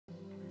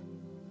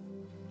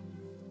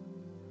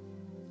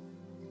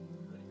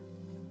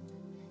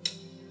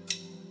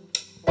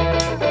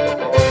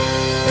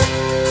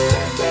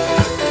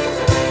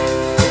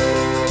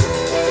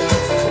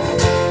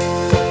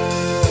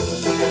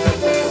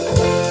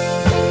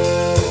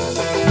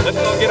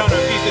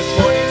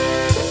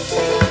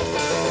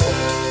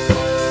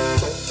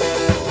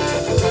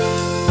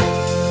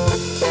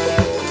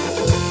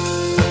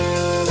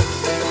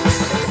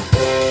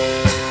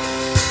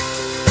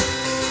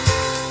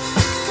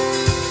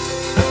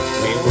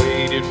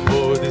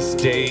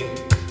today.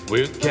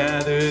 We're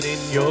gathered in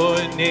your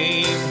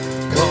name,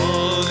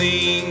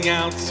 calling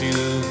out to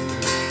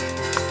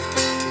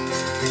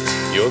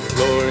your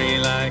glory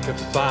like a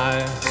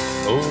fire,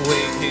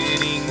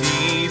 awakening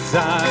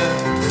desire.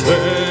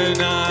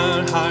 Burn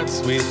our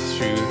hearts with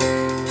truth.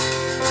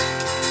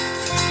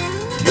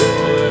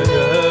 You're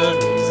the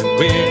reason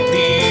we're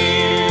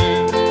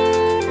here.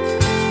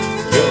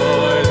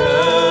 You're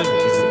the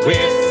reason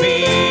we're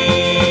singing.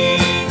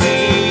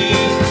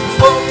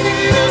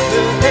 Open up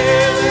the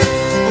heavens,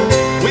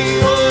 we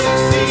want to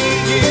see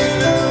you.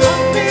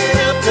 Open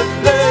up the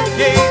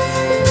floodgates,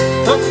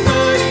 a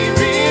mighty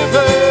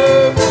river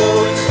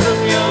flowing from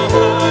your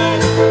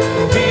heart,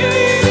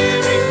 filling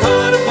every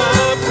part of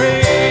our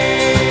praise.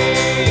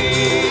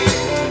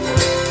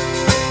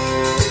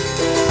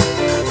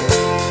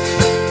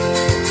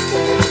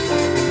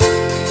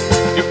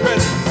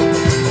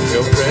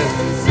 Your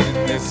presence in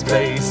this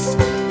place,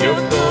 your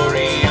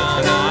glory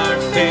on our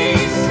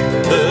face,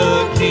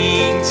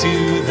 looking to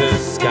the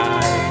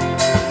sky,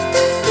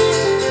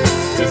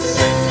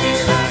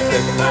 descending like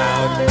a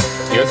cloud.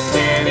 You're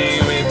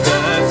standing with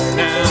us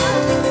now,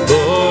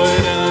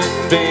 Lord,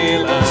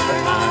 unveil our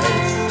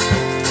eyes.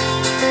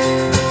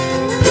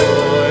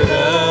 You're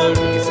the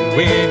reason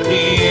we're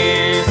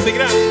here. Sing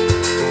it out.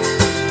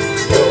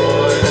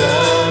 You're the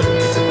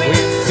reason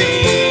we're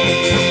singing.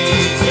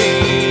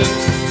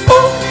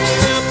 Open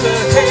up the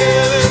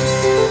heavens,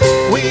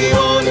 we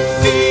want to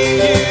see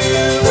you.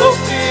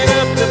 Open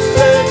up the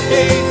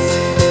floodgates,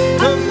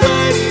 a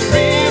mighty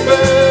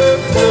river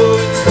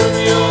flowing from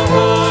your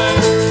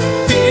heart,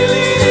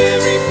 filling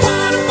every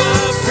part of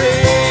our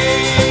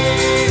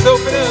praise.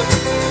 Open up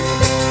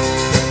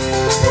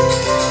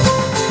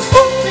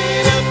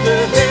the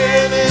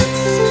heavens,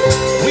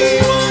 we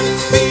want to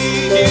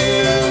see you.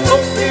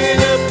 Open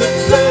up the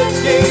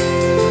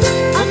floodgates,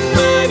 a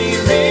mighty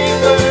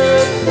river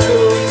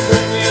flowing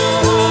from your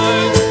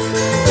heart,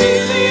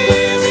 filling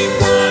every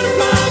part of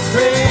our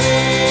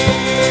praise.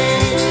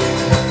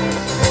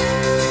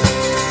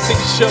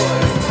 Sing, show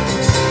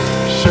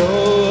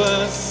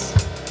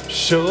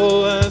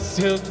us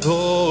your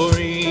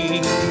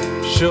glory.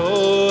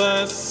 Show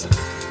us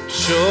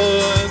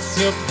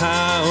your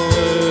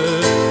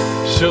power.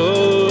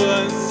 Show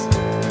us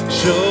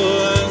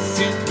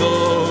your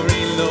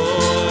glory,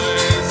 Lord.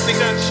 Sing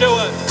that, show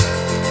us.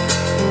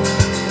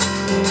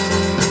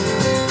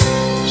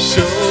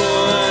 Show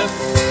us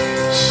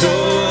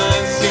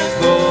your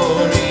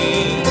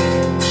glory.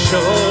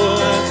 Show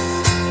us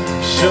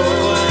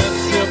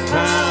your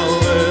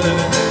power.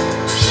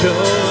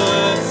 Show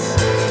us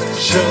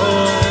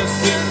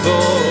your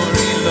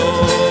glory,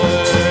 Lord.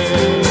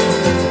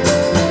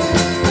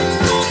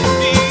 Want to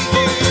see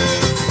you.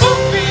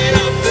 Open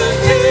up the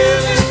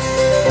heavens,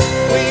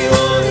 we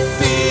want to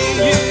see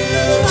you.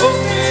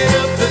 Open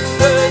up the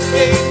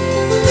floodgates,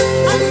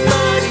 a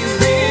mighty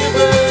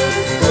river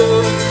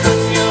flowing from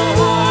your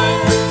heart,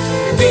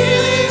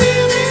 filling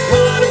every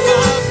part of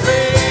our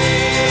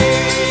praise.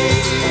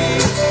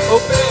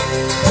 Open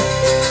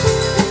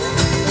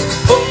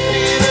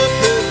up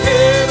the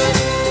heavens,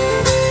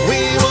 we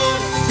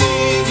want to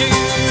see you.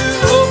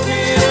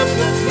 Open up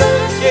the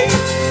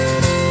floodgates,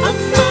 a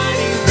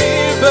mighty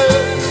river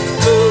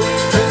flowing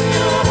from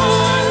your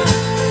heart,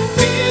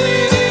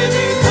 filling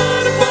every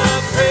part of our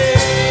praise.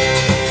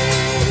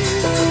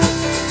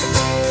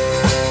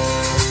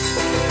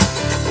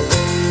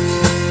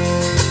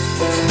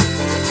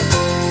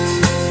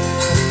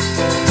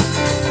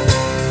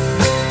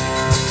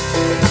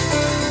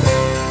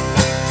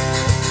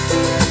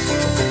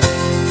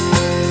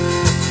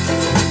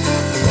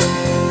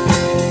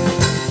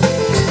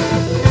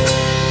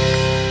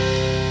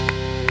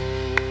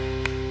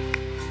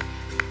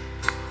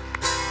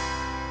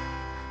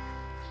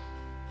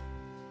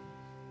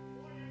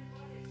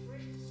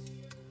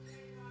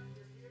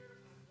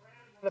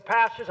 The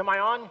pastors, am I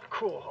on?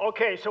 Cool.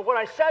 Okay, so what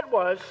I said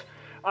was,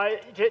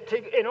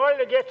 in order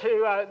to get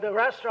to the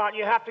restaurant,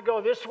 you have to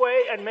go this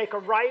way and make a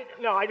right.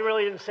 No, I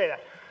really didn't say that.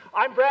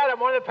 I'm Brad. I'm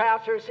one of the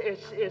pastors.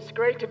 It's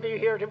great to be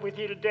here with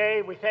you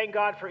today. We thank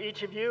God for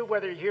each of you,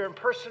 whether you're here in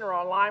person or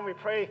online. We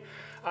pray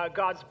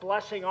God's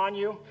blessing on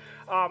you.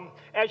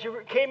 As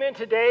you came in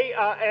today,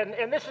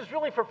 and this is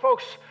really for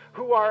folks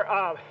who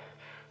are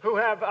who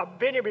have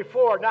been here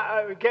before.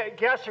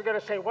 Guests are going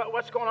to say,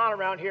 what's going on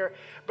around here?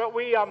 But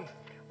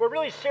we're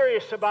really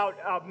serious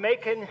about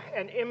making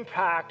an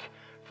impact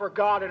for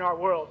God in our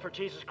world, for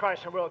Jesus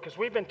Christ in our world, because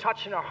we've been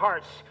touching our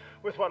hearts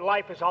with what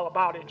life is all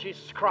about in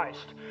Jesus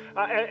Christ.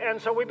 And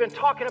so we've been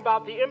talking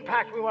about the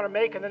impact we want to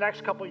make in the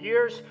next couple of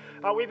years.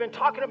 We've been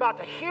talking about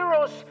the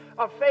heroes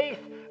of faith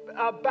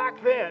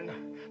back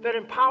then that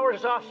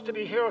empowers us to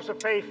be heroes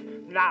of faith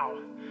now.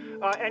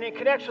 And in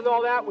connection with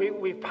all that,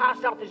 we've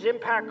passed out these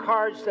impact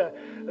cards.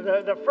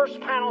 The first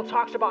panel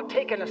talks about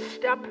taking a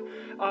step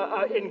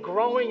in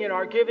growing in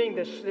our giving.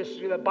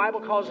 The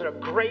Bible calls it a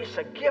grace,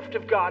 a gift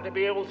of God to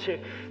be able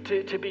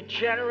to be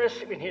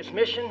generous in His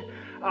mission.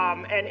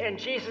 And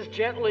Jesus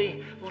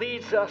gently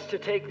leads us to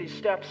take these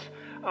steps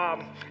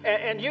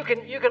And you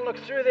can look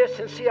through this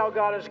and see how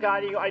God is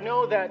guiding you. I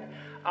know that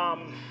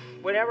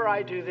whenever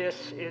I do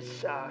this,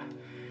 it's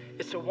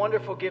a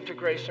wonderful gift of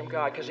grace from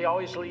God, because he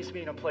always leads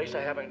me in a place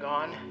I haven't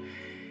gone,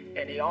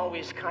 and he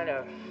always kind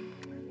of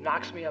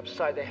knocks me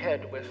upside the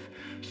head with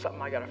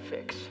something I got to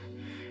fix.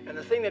 And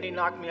the thing that he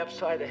knocked me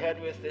upside the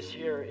head with this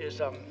year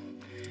is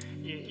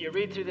you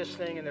read through this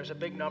thing, and there's a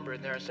big number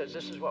in there. It says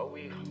this is what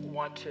we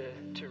want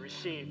to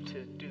receive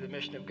to do the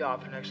mission of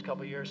God for the next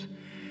couple of years.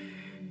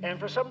 And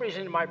for some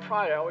reason, in my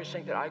pride, I always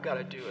think that I've got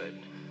to do it.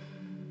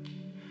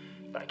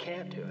 But I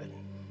can't do it.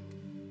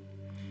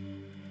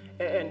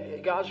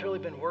 And God's really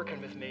been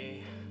working with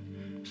me,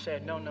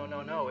 saying,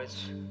 no,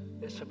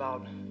 it's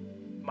about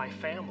my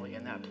family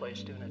in that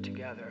place doing it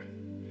together.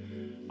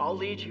 I'll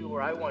lead you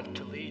where I want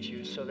to lead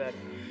you so that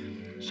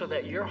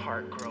your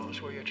heart grows.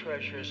 Where your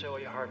treasure is, there will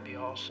your heart be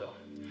also.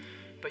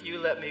 But you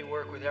let me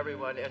work with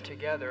everyone, and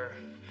together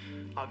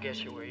I'll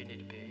get you where you need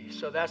to be.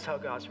 So that's how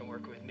God's been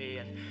working with me,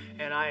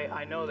 and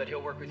I know that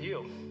he'll work with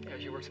you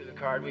as you work through the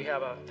card. We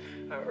have an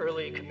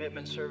early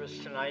commitment service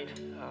tonight.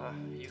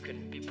 You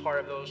can be part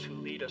of those who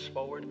lead us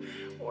forward,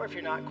 or if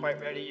you're not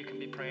quite ready, you can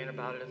be praying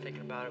about it and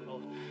thinking about it.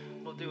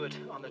 We'll do it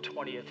on the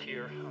 20th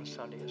here on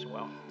Sunday as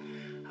well.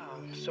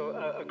 So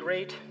a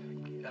great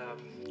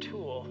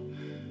tool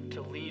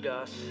to lead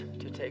us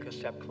to take a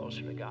step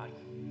closer to God.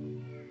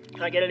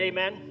 Can I get an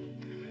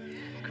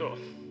amen? Cool.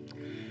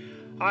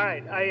 All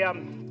right,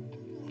 I'm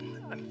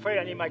afraid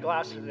I need my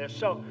glasses for this.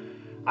 So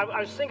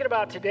I was thinking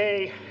about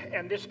today,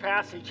 and this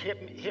passage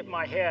hit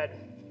my head.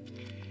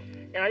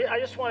 And I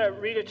just want to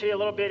read it to you a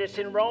little bit. It's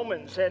in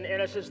Romans, and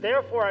it says,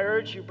 therefore I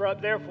urge you,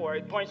 therefore,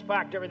 it points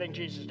back to everything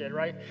Jesus did,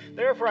 right?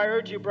 Therefore I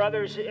urge you,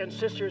 brothers and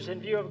sisters, in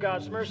view of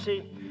God's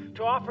mercy,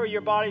 to offer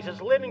your bodies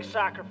as living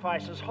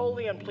sacrifices,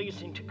 holy and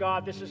pleasing to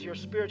God. This is your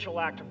spiritual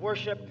act of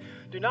worship.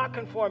 Do not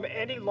conform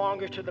any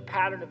longer to the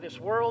pattern of this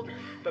world,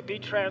 but be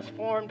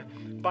transformed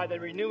by the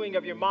renewing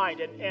of your mind.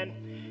 And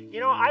you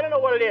know, I don't know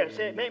what it is.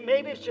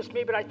 Maybe it's just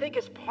me, but I think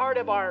it's part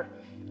of our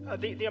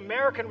the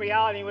American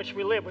reality in which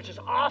we live, which is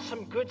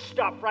awesome, good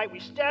stuff, right? We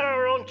stand on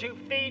our own 2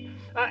 feet,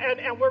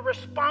 and we're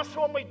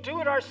responsible, and we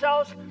do it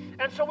ourselves.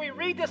 And so we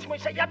read this, and we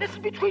say, yeah, this is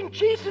between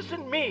Jesus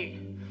and me,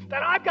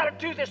 that I've got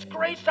to do this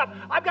great stuff.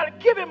 I've got to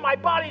give him my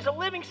body as a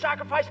living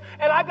sacrifice,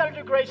 and I've got to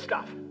do great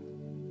stuff.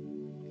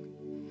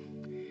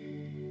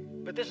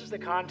 But this is the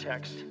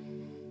context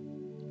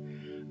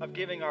of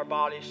giving our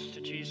bodies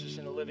to Jesus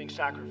in a living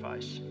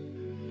sacrifice.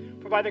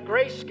 For by the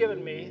grace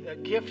given me, the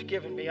gift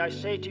given me, I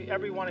say to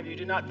every one of you,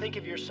 do not think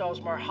of yourselves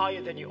more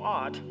highly than you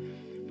ought,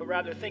 but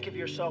rather think of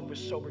yourself with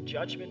sober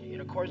judgment in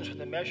accordance with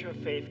the measure of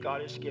faith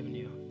God has given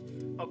you.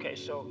 Okay,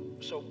 so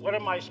what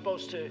am I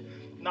supposed to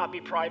not be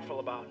prideful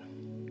about?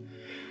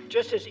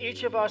 Just as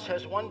each of us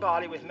has one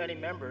body with many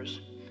members,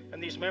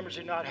 and these members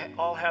do not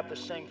all have the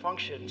same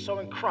function, so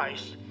in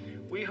Christ,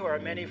 we who are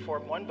many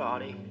form one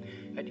body,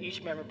 and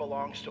each member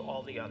belongs to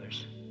all the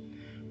others.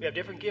 We have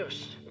different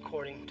gifts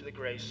according to the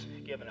grace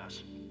given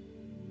us.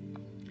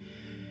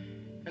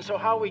 And so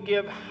how we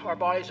give our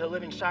bodies as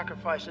living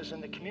sacrifices in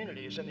the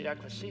communities, in the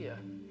ecclesia,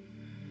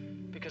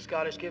 because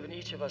God has given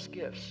each of us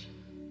gifts.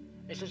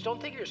 He says,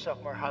 don't think of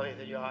yourself more highly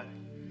than you ought.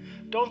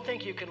 Don't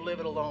think you can live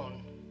it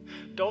alone.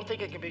 Don't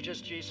think it can be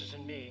just Jesus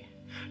and me.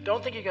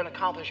 Don't think you can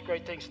accomplish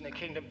great things in the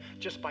kingdom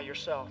just by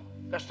yourself.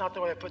 That's not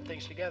the way I put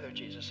things together,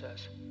 Jesus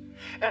says.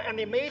 And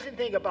the amazing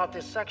thing about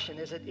this section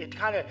is it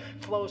kind of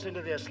flows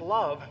into this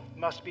love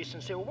must be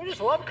sincere. Well, where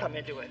does love come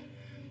into it?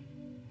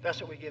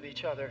 That's what we give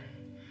each other.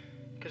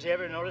 Because you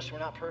ever notice we're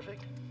not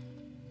perfect?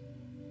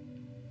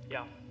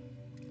 Yeah.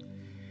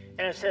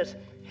 And it says,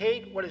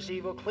 hate what is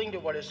evil, cling to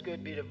what is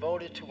good, be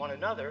devoted to one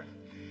another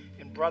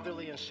in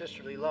brotherly and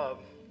sisterly love.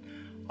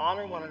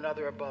 Honor one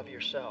another above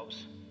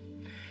yourselves.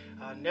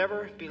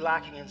 Never be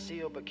lacking in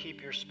zeal, but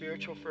keep your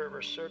spiritual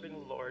fervor serving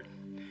the Lord.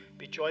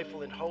 Be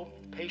joyful in hope,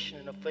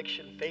 patient in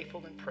affliction,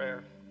 faithful in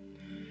prayer.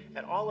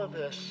 And all of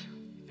this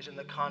is in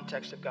the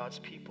context of God's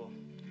people.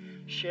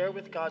 Share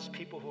with God's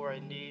people who are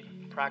in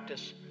need.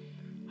 Practice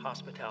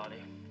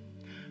hospitality.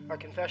 Our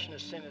confession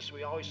of sin is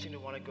we always seem to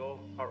want to go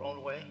our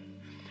own way.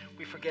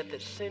 We forget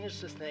that sin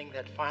is the thing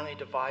that finally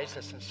divides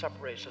us and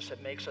separates us.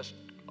 It makes us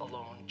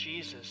alone.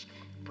 Jesus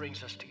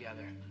brings us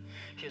together.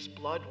 His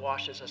blood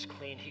washes us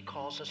clean. He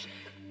calls us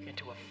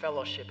into a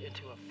fellowship,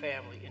 into a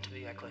family, into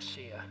the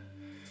ecclesia.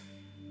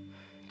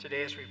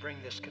 Today, as we bring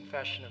this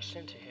confession of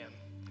sin to him,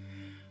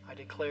 I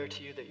declare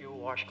to you that you will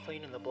wash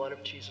clean in the blood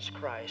of Jesus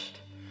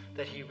Christ,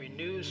 that he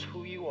renews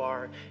who you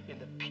are in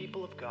the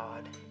people of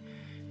God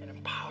and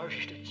empowers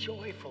you to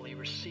joyfully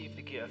receive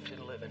the gift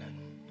and live in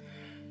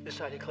it.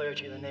 This I declare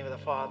to you in the name of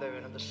the Father,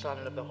 and of the Son,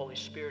 and of the Holy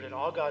Spirit, and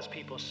all God's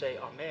people say,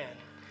 amen.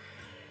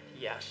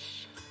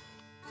 Yes.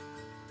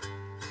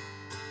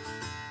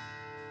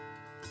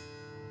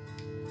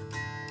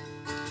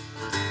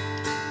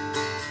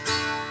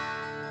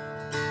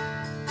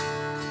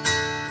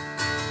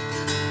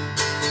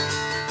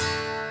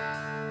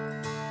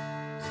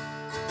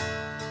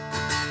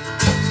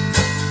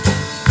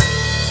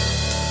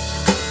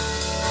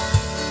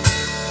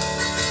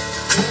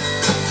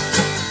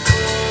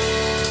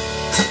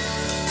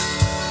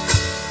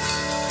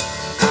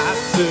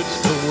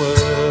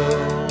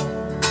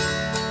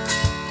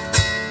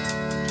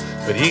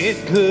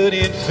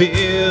 couldn't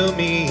fill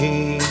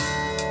me.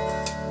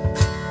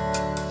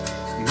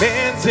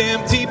 Man's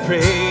empty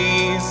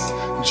praise,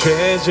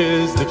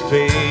 treasures that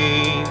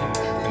fade,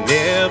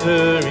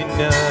 never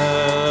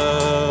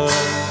enough.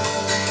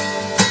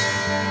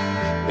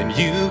 Then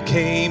you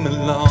came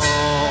along,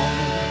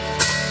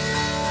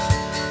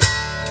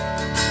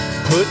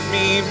 put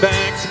me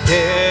back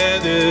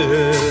together.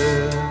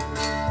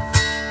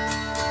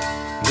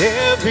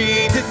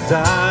 Every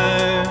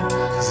desire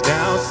is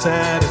now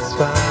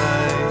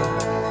satisfied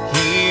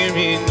here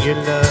in your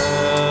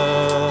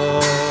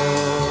love.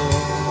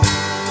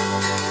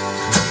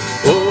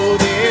 Oh,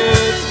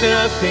 there's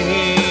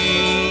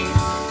nothing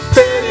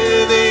better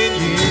than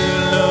you,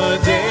 Lord.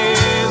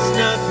 There's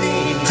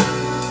nothing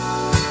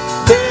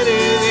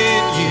better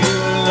than you,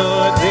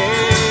 Lord.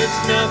 There's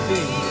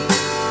nothing.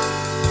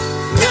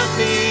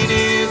 Nothing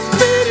is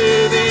better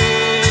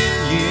than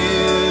you.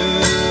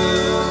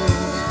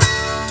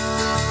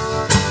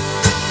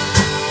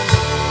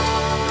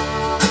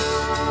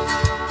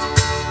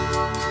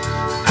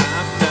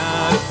 I'm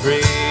not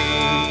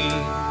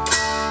afraid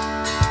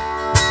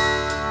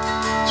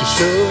to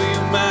show you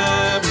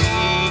my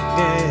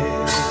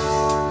weakness,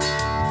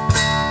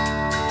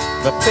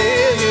 my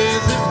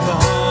failures and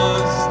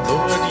flaws.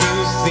 Lord,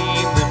 you've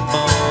seen them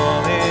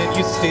all, and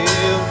you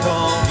still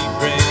call me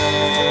friend.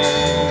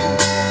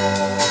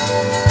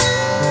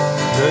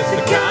 'Cause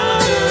the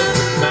God of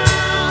the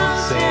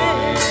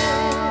mountain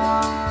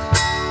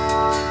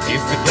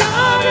is the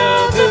God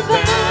of the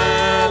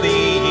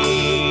valley.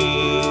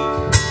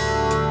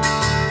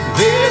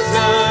 There's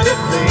not a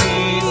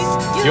place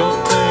your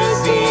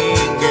mercy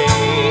and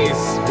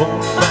grace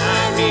won't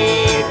find me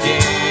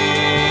again.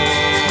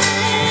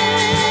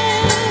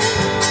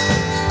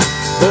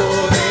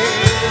 Oh,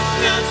 there's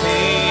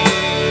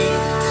nothing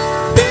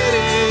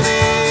better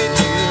than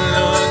you,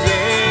 Lord.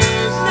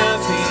 There's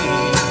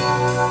nothing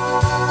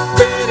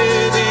better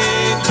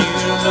than you,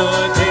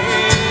 Lord.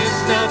 There's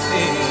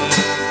nothing.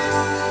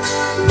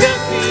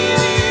 Nothing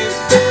is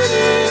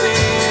better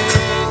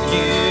than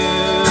you.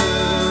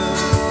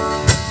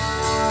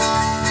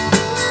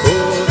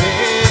 Oh,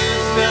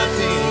 there's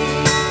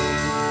nothing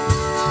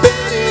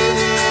better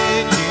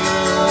than you.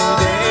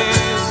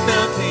 There's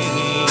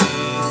nothing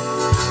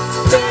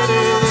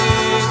better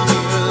than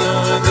you,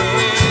 Lord.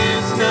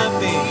 There's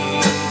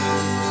nothing.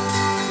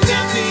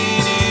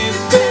 Nothing is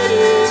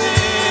better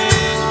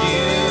than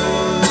you.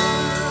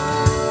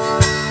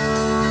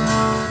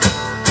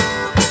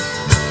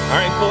 All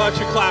right, pull out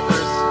your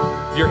clappers,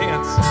 your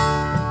hands.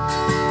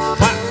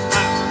 Clap,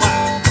 clap,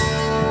 clap.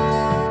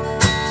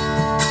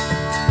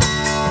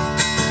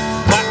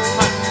 Clap,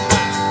 clap,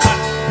 clap,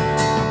 clap.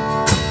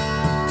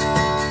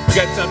 You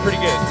guys sound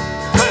pretty good.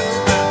 Clap,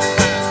 clap,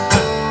 clap,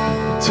 clap.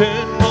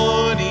 Turn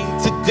mourning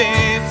to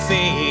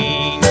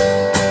dancing.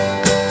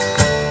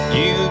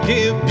 You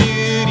give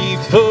beauty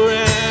for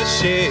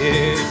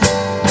ashes.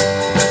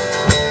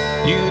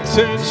 You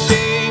turn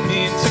shame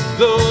into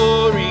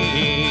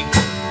glory.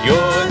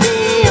 You're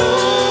the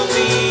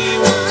only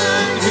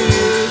one who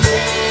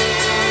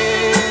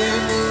can.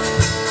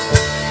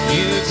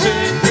 You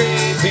turn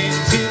graves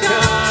into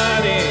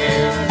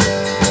gardens.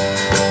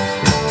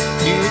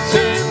 You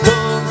turn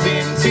bones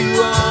into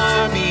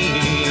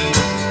armies.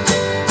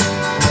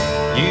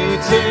 You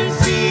turn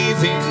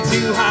seas into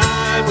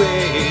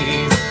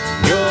highways.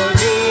 You're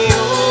the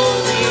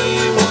only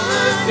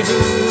one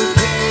who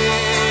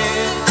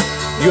can.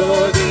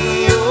 You're the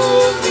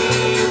only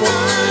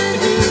one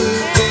who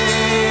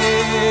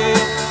can.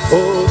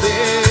 Oh,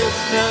 there's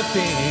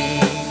nothing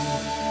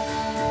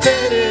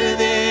better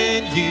than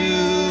you.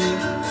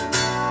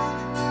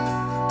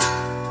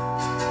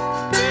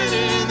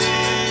 Better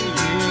than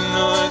you,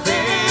 Lord.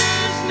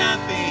 There's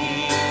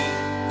nothing.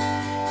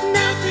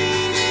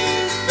 Nothing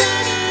is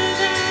better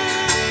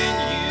than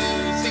you.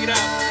 Sing it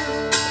out.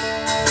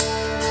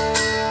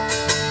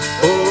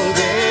 Oh,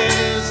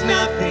 there's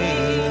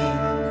nothing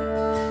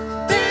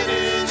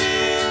better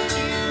than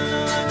you.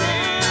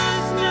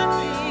 There's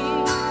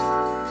nothing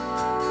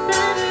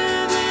better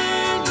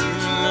than you,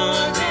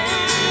 Lord.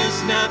 There's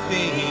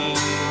nothing.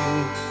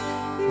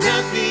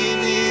 Nothing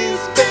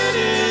is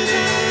better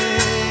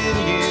than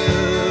you.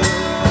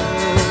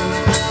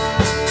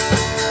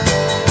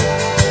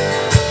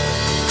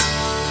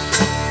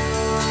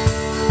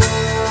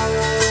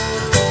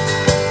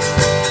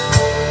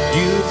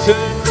 You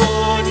turn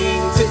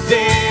mourning to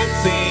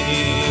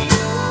dancing.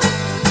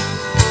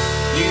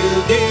 You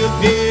give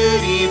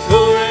beauty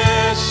for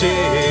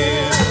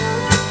ashes.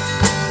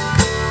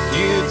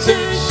 You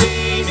turn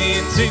shame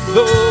into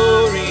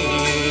glory.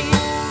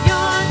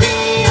 You're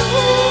the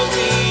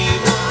only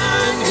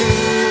one who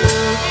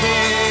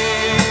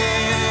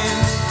can.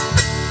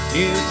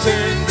 You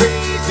turn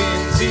graves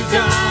into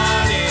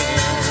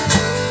gardens.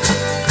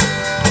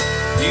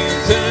 You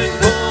turn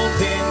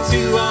bones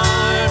into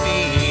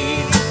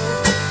armies.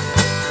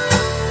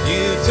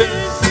 You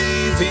turn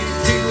seas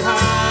into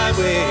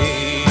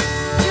highways.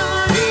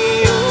 You're the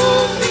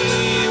only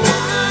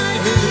one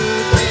who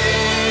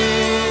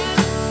can.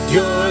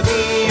 You're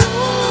the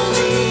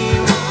only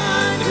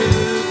one who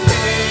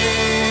can.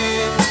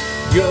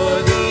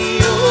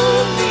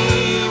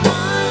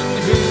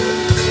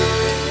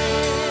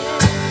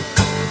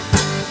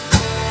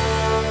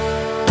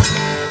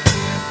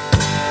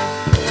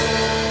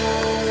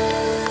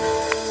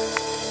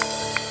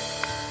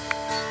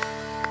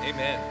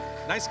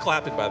 Nice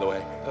clapping, by the way.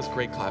 That was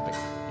great clapping.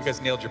 You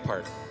guys nailed your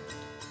part.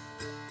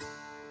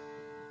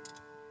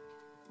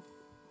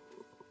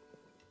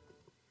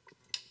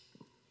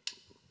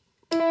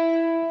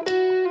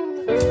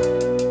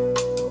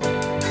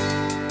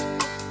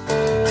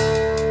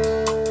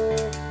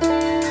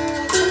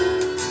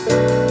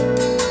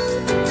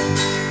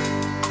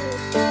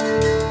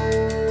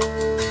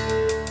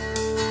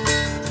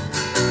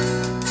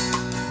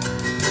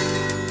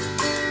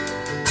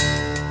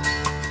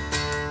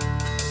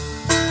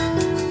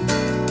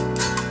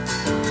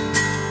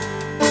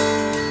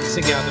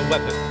 Sing out the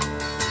weapon.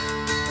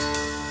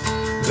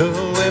 The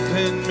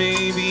weapon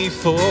may be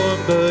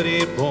formed, but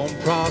it won't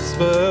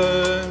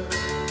prosper.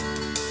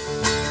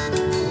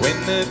 When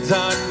the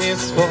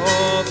darkness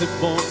falls, it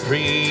won't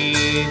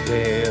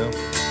prevail.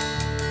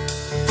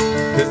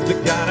 'Cause the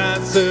God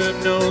I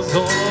serve knows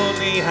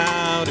only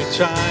how to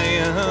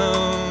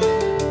triumph.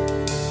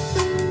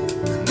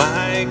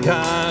 My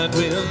God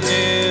will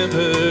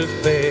never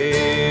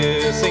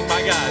fail. Sing,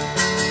 my God.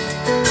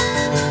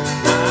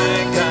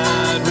 My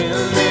God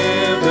will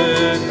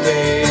never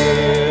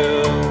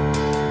fail.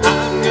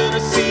 I'm gonna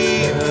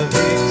see a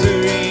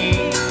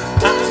victory.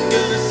 I'm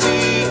gonna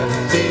see a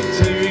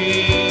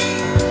victory.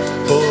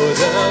 For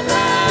the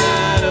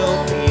battle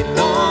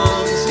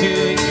belongs to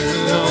you,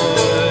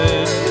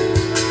 Lord.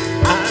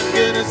 I'm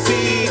gonna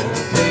see a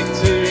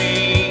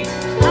victory.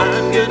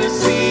 I'm gonna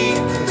see a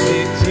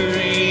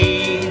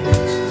victory.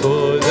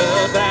 For the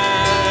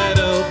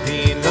battle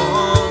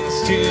belongs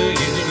to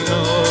you,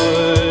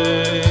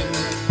 Lord.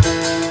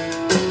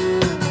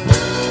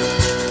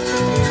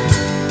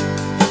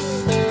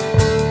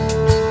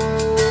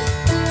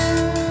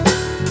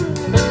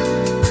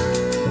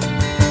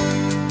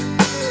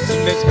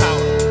 There's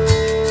power.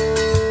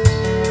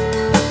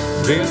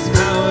 There's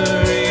power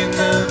in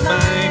the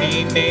mighty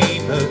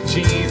name of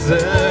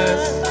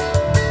Jesus.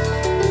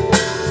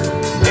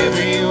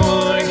 Every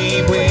war he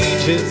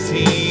wages,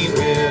 he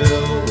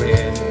will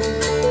win.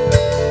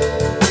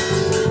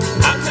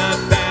 I'm not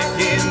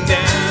backing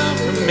down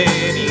from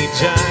any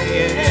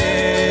giant.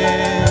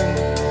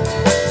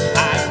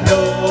 I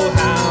know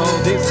how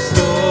this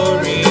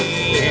story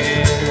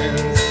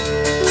ends.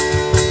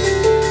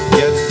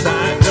 Yes, I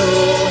know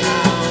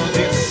how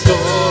this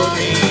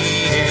story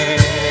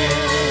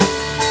ends.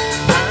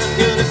 I'm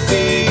gonna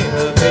see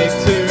a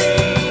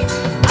victory.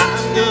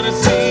 I'm gonna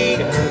see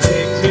a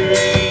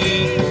victory.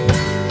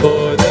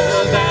 For the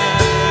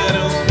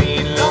battle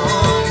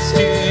belongs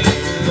to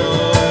you,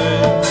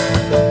 Lord.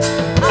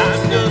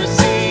 I'm gonna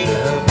see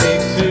a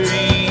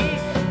victory.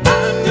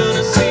 I'm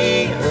gonna see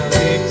a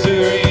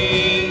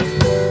victory.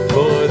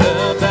 For the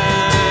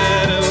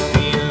battle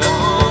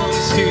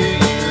belongs to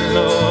you,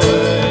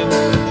 Lord.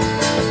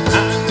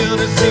 I'm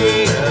gonna see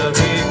a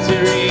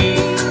victory.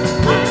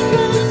 I'm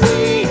gonna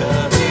see a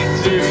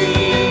victory.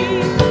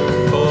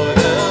 For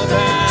the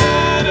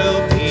battle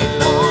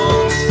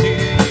belongs to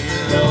you,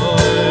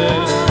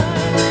 Lord.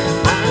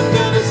 I'm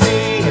gonna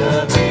see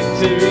a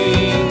victory.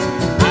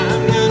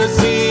 I'm gonna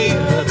see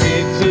a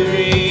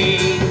victory.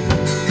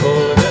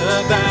 For the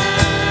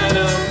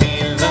battle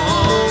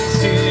belongs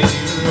to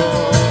you,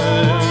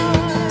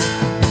 Lord.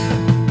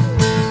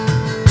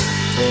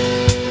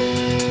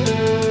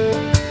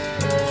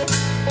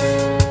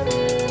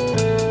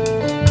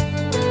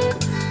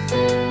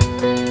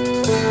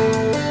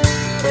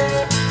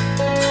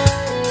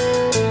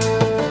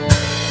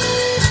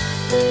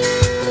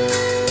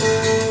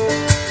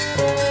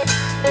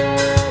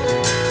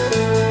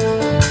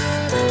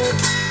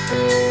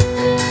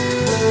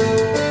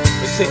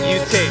 Listen, you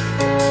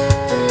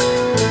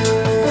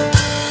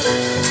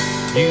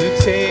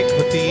take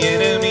what the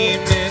enemy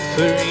meant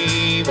for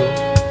evil,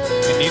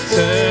 and you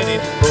turn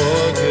it for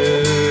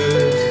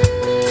good.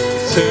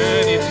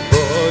 Turn it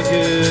for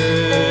good.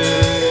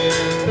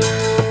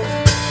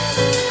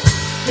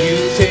 You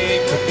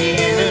take what the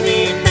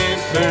enemy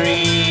meant for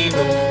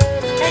evil,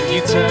 and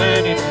you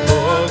turn it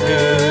for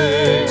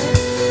good.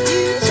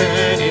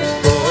 Turn it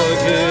for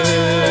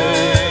good.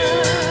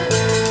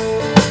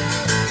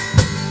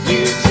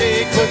 You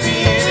take what the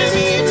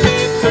enemy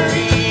meant for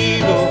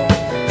evil,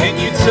 and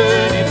you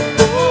turn it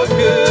for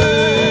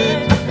good.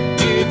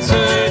 You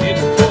turn it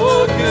for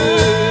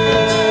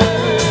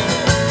good.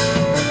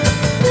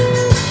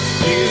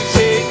 You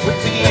take what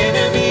the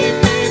enemy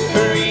meant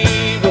for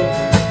evil,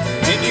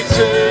 and you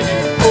turn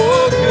it for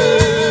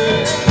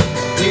good.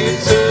 You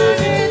turn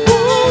it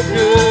for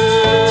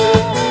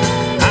good.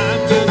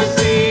 I'm gonna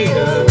see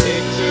a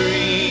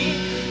victory.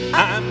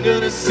 I'm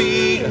gonna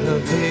see a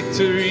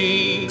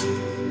victory.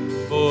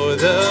 For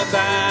the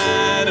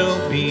battle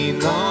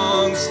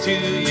belongs to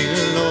you,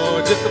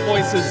 Lord. Just the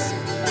voices.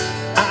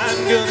 I'm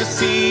gonna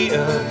see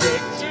a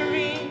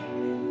victory.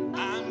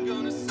 I'm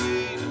gonna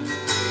see a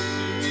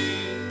victory.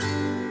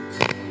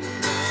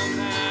 The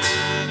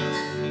battle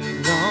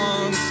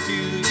belongs to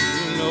you,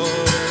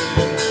 Lord.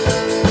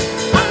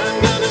 I'm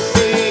gonna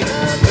see a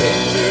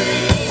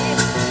victory.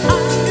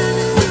 I'm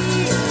gonna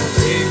see a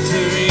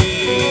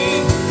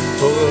victory.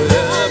 For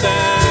the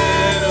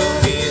battle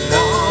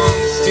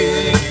belongs to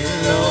you,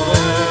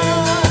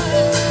 Lord.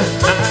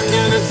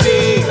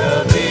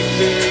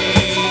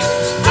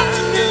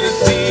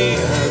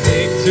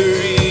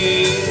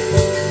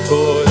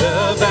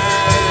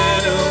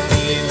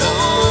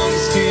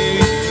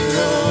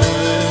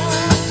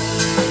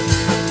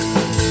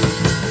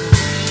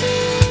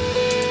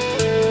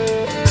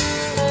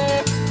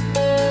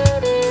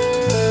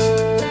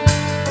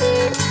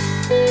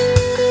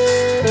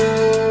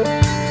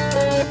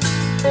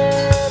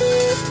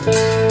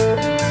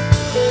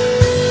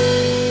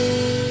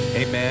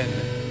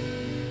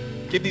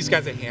 Give these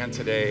guys a hand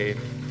today.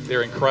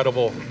 They're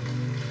incredible.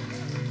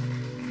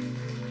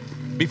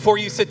 Before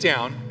you sit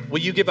down,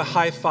 will you give a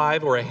high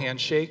five or a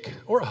handshake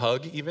or a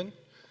hug even,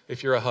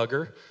 if you're a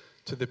hugger,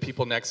 to the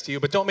people next to you?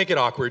 But don't make it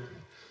awkward.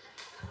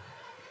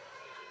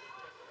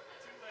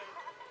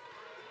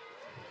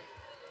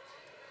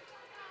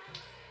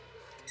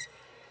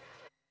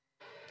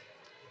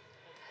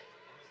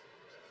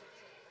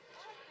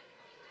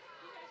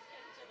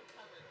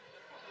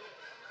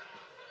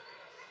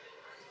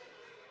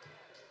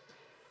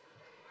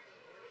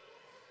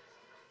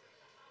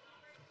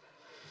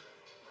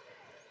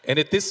 And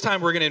at this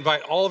time, we're going to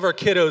invite all of our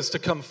kiddos to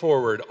come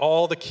forward.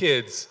 All the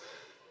kids,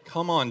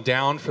 come on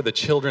down for the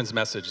children's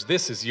message.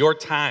 This is your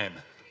time.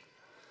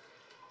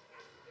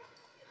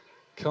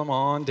 Come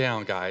on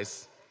down,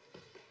 guys.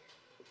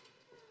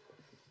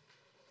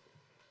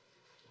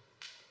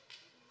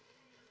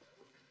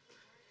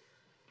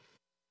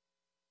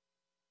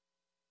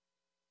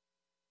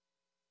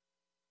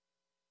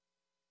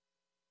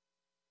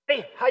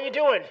 Hey, how you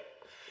doing?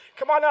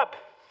 Come on up.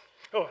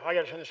 Oh, I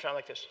got to turn this around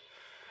like this.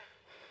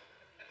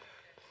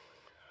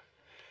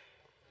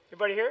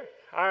 Everybody here?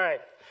 All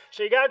right.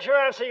 So you got to turn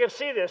around so you can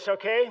see this,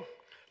 okay?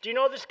 Do you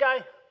know this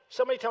guy?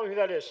 Somebody tell me who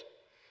that is.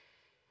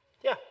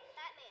 Yeah.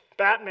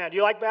 Batman. Do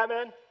you like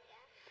Batman? Yeah.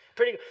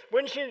 Pretty good.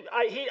 Wouldn't you?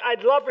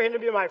 I'd love for him to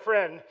be my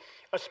friend,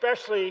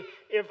 especially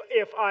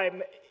if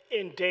I'm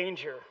in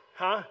danger,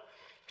 huh?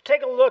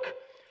 Take a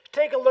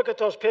look at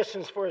those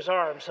pistons for his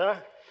arms, huh?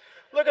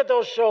 Look at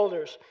those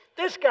shoulders.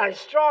 This guy's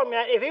strong,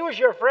 man. If he was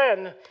your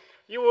friend,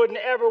 you wouldn't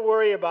ever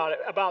worry about it,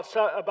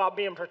 about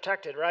being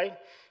protected, right?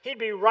 He'd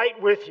be right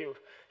with you.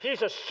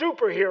 He's a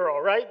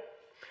superhero, right?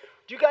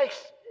 Do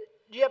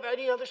you have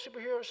any other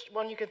superheroes,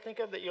 one you can think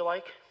of that you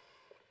like?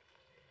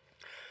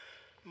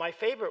 My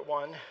favorite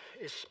one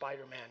is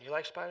Spider-Man. You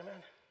like Spider-Man?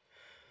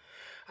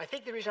 I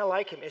think the reason I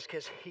like him is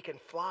because he can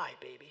fly,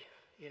 baby,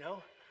 you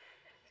know?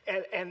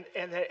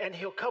 And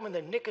he'll come in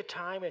the nick of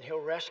time and he'll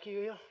rescue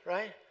you,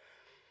 right?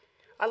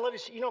 I love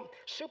it. You know,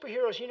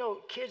 superheroes, you know,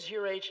 kids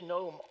your age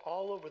know them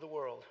all over the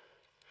world.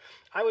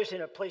 I was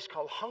in a place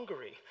called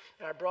Hungary,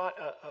 and I brought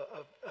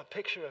a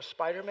picture of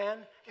Spider-Man,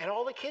 and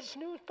all the kids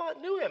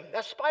knew him.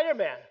 That's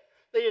Spider-Man.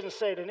 They didn't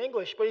say it in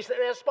English, but he said,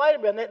 that's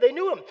Spider-Man. They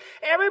knew him.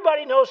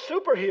 Everybody knows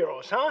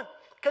superheroes, huh?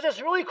 Because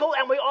it's really cool,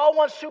 and we all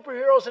want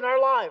superheroes in our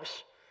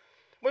lives.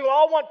 We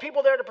all want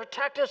people there to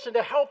protect us and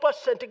to help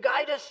us and to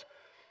guide us.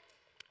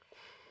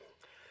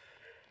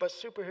 But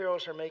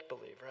superheroes are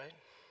make-believe, right?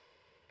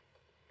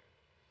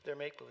 They're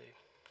make-believe.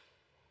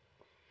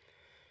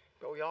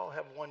 But we all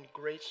have one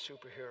great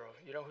superhero.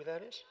 You know who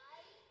that is?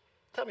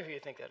 Tell me who you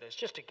think that is.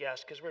 Just a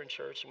guess, because we're in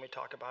church and we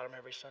talk about him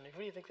every Sunday.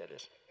 Who do you think that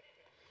is?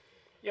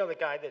 You know the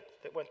guy that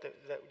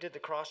did the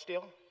cross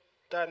deal?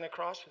 Died on the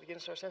cross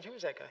against our sins? Who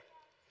was that guy?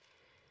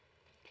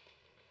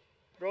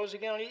 Rose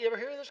again. You ever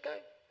hear of this guy?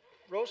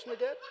 Rose from the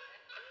dead?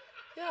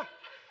 Yeah.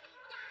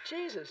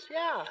 Jesus.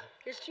 Yeah.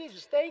 It's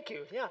Jesus. Thank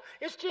you. Yeah.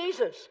 It's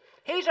Jesus.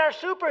 He's our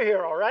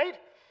superhero, right?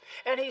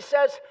 And he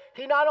says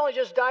he not only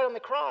just died on the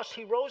cross,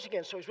 he rose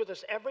again, so he's with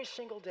us every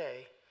single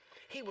day.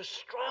 He was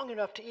strong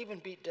enough to even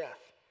beat death.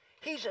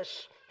 He's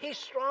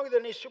stronger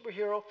than any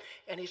superhero,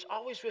 and he's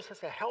always with us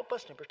to help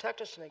us and protect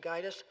us and to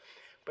guide us.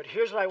 But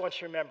here's what I want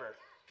you to remember.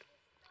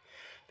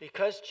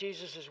 Because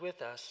Jesus is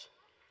with us,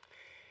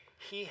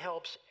 he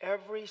helps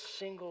every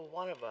single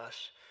one of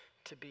us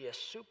to be a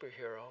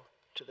superhero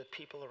to the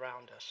people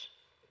around us.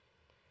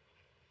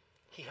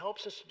 He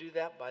helps us to do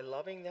that by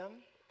loving them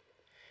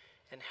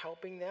and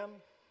helping them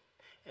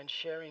and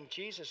sharing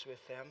Jesus with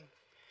them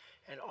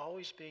and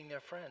always being their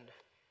friend.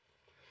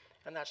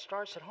 And that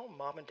starts at home,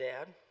 mom and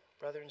dad,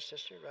 brother and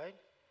sister, right?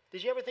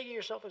 Did you ever think of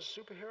yourself as a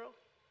superhero?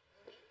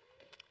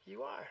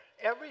 You are.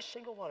 Every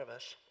single one of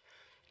us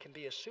can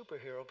be a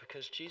superhero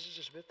because Jesus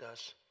is with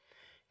us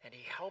and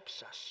he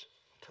helps us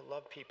to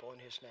love people in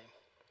his name.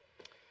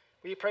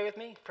 Will you pray with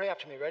me? Pray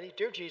after me. Ready?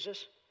 Dear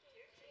Jesus,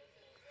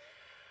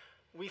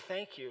 we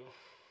thank you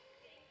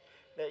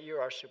that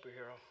you're our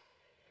superhero.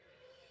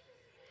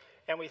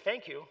 And we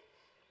thank you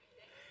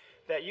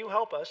that you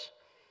help us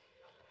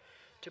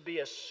to be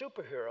a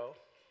superhero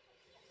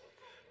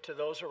to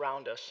those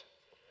around us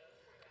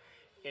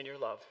in your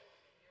love.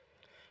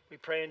 We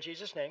pray in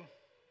Jesus' name.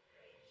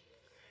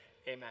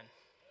 Amen.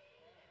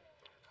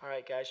 All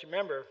right, guys,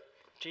 remember,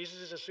 Jesus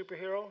is a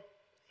superhero.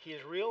 He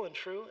is real and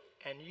true,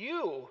 and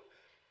you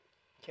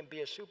can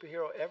be a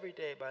superhero every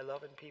day by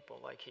loving people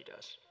like he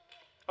does.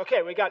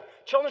 Okay, we got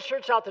children's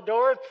church out the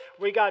door.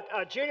 We got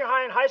junior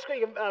high and high school.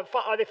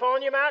 Are they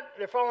following you, Matt?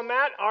 They're following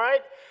Matt? All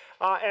right.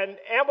 And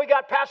we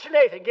got Pastor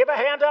Nathan. Give a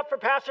hand up for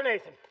Pastor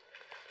Nathan.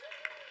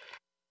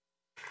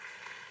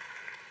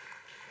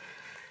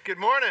 Good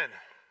morning.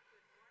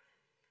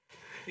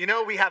 You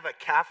know, we have a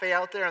cafe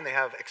out there and they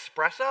have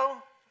espresso.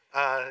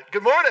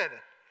 Good morning.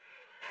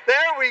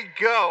 There we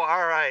go.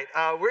 All right.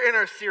 We're in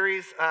our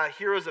series,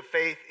 Heroes of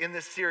Faith. In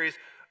this series,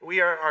 we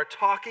are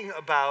talking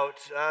about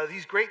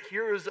these great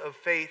heroes of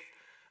faith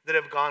that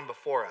have gone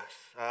before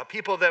us,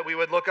 people that we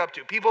would look up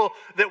to, people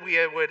that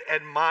we would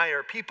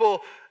admire,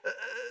 people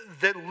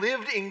that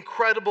lived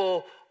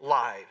incredible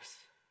lives.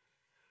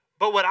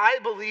 But what I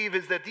believe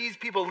is that these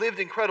people lived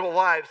incredible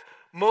lives,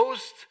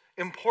 most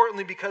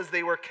importantly because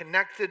they were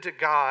connected to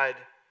God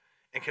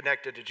and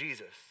connected to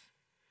Jesus.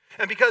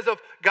 And because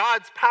of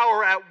God's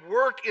power at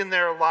work in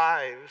their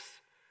lives,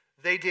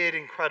 they did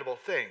incredible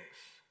things.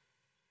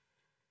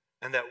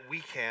 And that we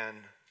can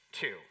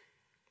too.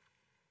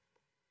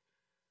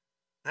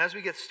 And as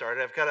we get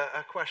started, I've got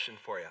a question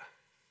for you.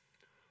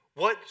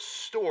 What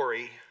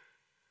story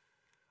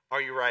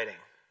are you writing?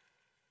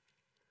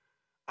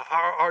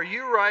 Are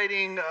you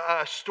writing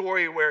a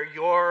story where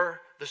you're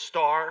the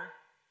star?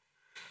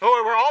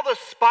 Or where all the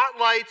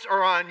spotlights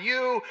are on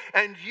you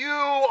and you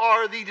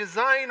are the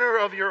designer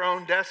of your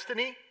own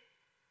destiny?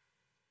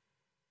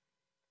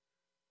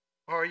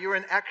 Or are you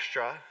an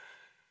extra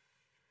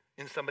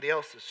in somebody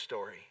else's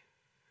story?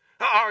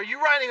 Are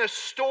you writing a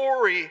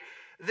story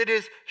that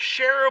is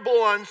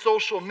shareable on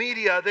social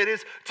media, that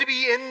is to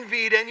be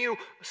envied, and you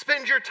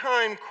spend your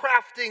time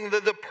crafting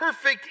the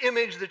perfect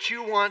image that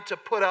you want to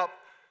put up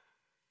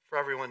for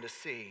everyone to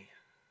see?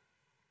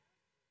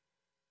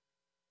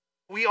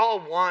 We all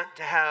want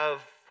to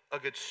have a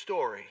good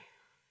story.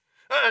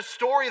 A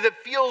story that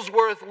feels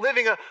worth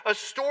living, a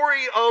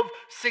story of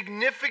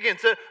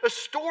significance, a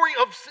story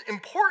of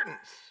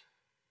importance.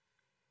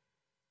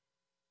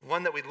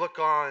 One that we look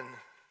on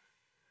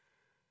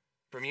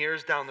from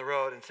years down the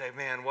road and say,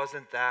 man,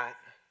 wasn't that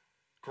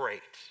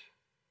great?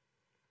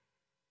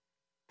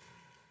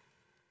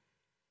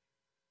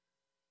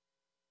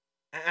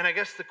 And I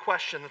guess the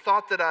question, the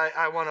thought that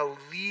I want to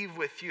leave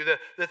with you,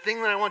 the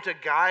thing that I want to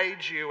guide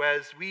you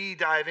as we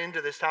dive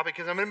into this topic,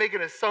 because I'm going to make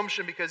an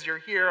assumption because you're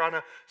here on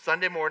a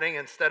Sunday morning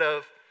instead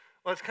of,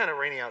 well, it's kind of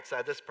rainy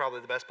outside. This is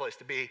probably the best place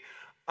to be.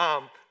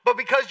 But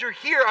because you're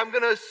here, I'm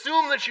going to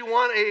assume that you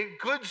want a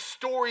good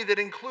story that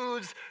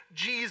includes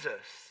Jesus.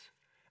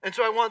 And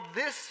so I want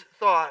this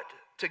thought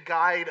to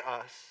guide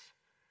us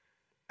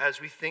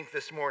as we think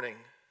this morning.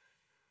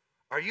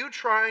 Are you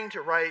trying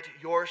to write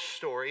your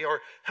story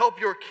or help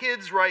your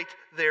kids write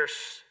theirs?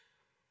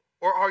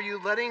 Or are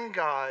you letting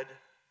God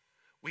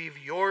weave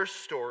your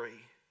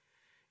story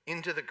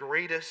into the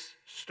greatest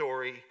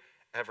story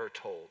ever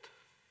told?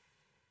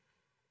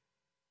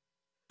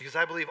 Because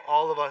I believe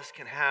all of us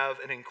can have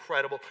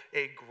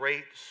a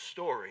great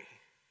story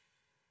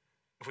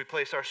if we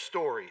place our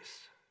stories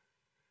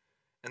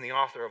in the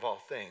author of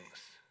all things,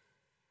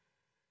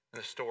 in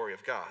the story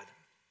of God.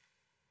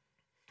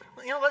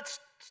 Let's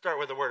start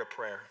with a word of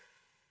prayer.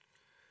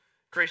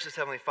 Gracious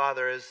Heavenly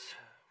Father, as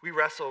we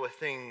wrestle with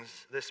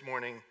things this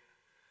morning,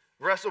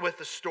 wrestle with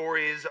the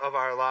stories of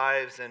our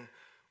lives and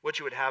what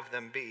you would have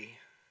them be,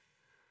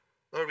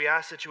 Lord, we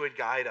ask that you would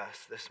guide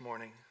us this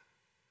morning.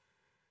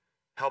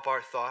 Help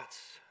our thoughts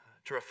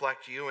to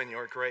reflect you and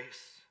your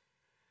grace.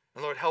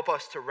 And Lord, help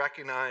us to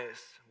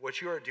recognize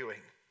what you are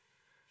doing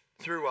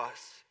through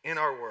us in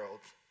our world,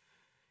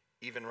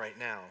 even right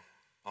now.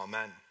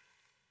 Amen.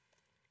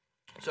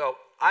 So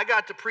I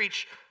got to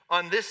preach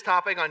on this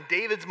topic, on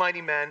David's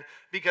mighty men,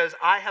 because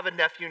I have a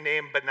nephew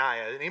named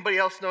Benaiah. Anybody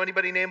else know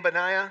anybody named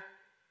Benaiah?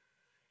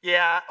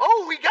 Yeah.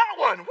 Oh, we got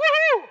one.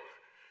 Woohoo!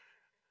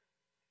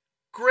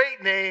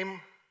 Great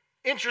name,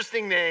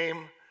 interesting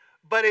name,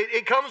 but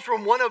it comes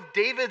from one of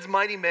David's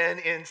mighty men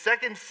in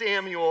 2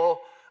 Samuel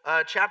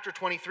chapter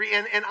 23.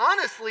 And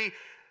honestly,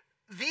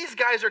 these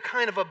guys are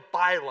kind of a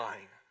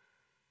byline.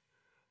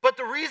 But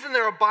the reason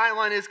they're a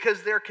byline is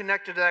because they're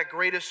connected to that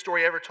greatest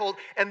story ever told.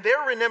 And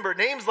they're remembered,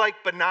 names like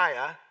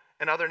Benaiah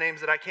and other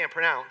names that I can't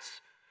pronounce,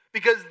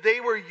 because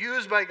they were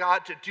used by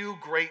God to do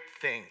great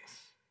things.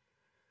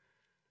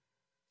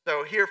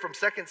 So here from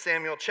 2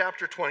 Samuel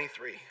chapter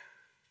 23.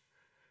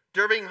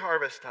 During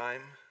harvest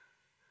time,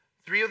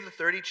 3 of the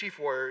 30 chief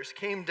warriors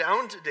came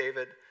down to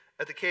David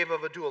at the cave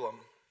of Adullam,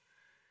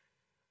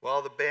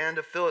 while the band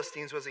of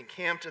Philistines was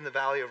encamped in the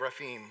valley of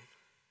Rephaim.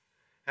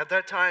 At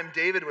that time,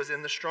 David was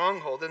in the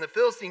stronghold, and the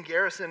Philistine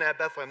garrison at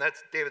Bethlehem.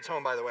 That's David's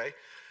home, by the way.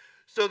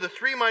 So the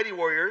 3 mighty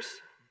warriors,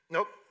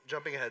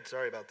 jumping ahead,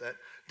 sorry about that.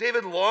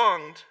 David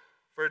longed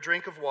for a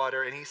drink of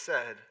water, and he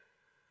said,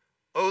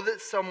 "Oh,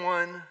 that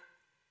someone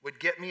would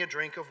get me a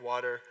drink of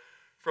water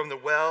from the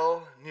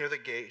well near the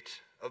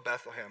gate of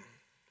Bethlehem."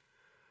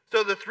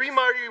 So the 3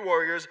 mighty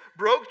warriors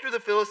broke through the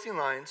Philistine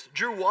lines,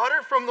 drew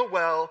water from the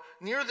well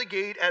near the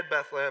gate at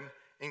Bethlehem,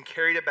 and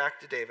carried it back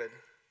to David.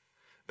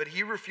 But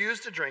he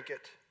refused to drink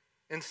it.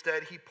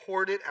 Instead, he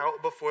poured it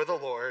out before the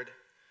Lord.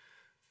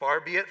 "Far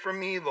be it from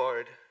me,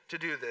 Lord, to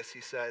do this,"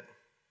 he said.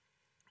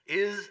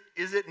 Is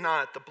it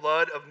not the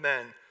blood of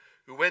men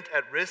who went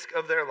at risk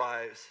of their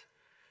lives?"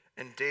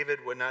 And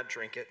David would not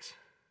drink it.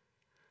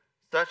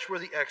 Such were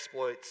the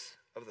exploits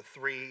of the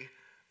 3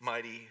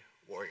 mighty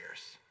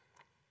warriors.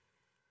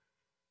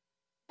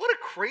 What a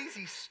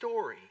crazy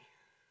story.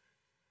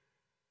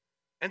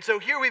 And so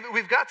here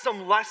we've got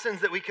some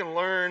lessons that we can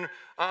learn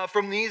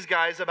from these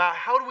guys about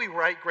how do we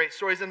write great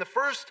stories. And the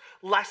first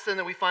lesson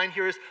that we find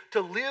here is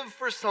to live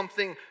for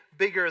something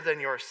bigger than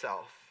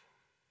yourself.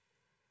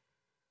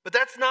 But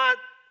that's not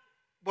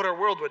what our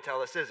world would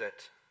tell us, is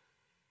it?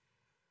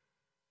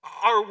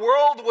 Our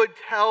world would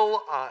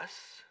tell us,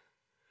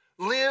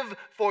 live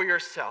for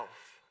yourself.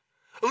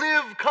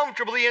 Live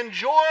comfortably,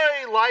 enjoy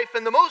life,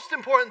 and the most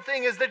important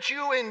thing is that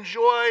you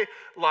enjoy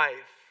life.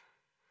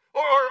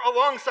 Or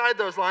alongside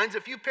those lines,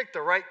 if you pick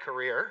the right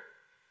career,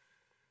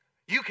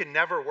 you can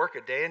never work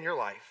a day in your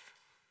life.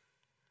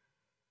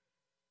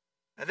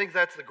 I think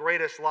that's the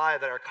greatest lie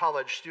that our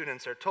college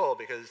students are told,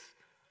 because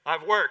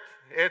I've worked,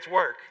 it's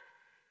work.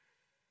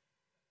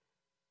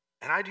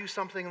 And I do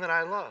something that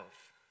I love.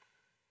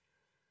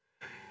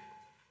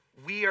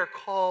 We are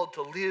called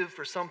to live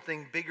for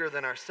something bigger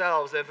than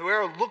ourselves. If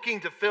we're looking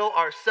to fill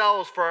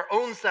ourselves for our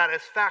own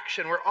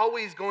satisfaction, we're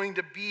always going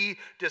to be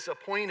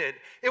disappointed.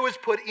 It was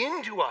put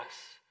into us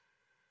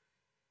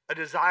a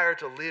desire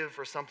to live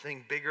for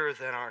something bigger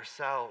than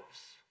ourselves.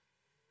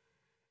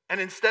 And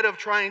instead of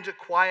trying to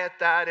quiet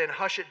that and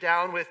hush it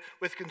down with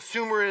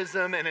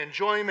consumerism and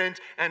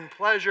enjoyment and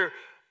pleasure,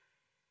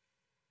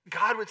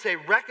 God would say,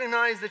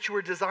 recognize that you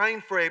were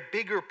designed for a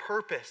bigger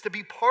purpose, to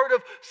be part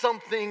of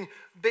something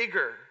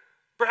bigger.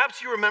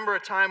 Perhaps you remember a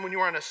time when you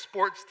were on a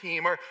sports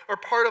team or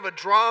part of a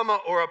drama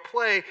or a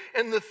play,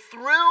 and the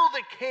thrill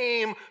that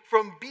came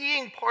from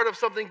being part of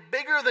something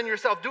bigger than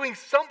yourself, doing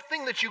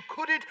something that you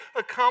couldn't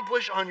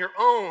accomplish on your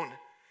own.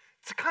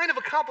 It's a kind of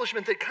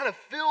accomplishment that kind of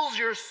fills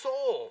your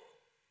soul.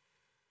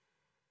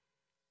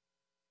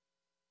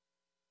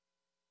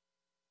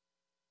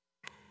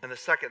 And the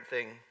second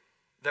thing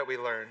that we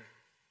learn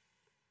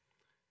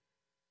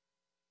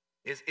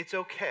is it's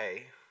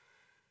okay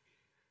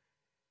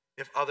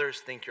if others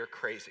think you're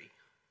crazy.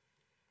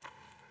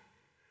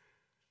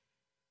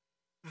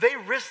 They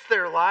risk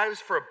their lives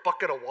for a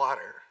bucket of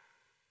water.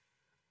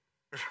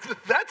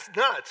 That's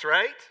nuts,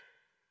 right?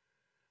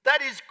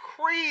 That is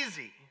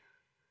crazy.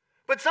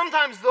 But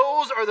sometimes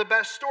those are the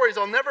best stories.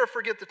 I'll never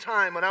forget the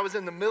time when I was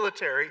in the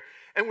military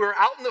and we were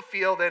out in the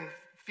field, and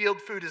field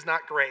food is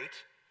not great.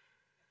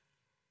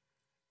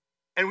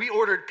 And we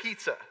ordered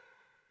pizza.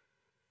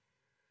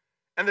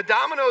 And the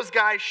Domino's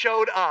guy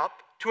showed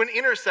up to an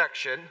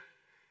intersection,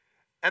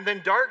 and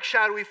then dark,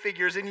 shadowy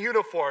figures in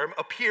uniform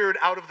appeared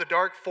out of the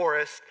dark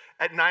forest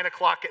at 9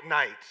 o'clock at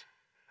night.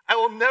 I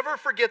will never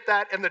forget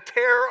that and the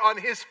terror on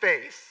his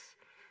face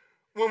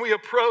when we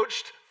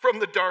approached from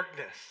the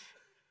darkness.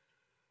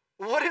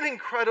 What an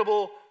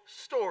incredible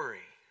story.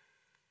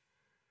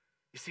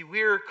 You see,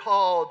 we're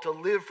called to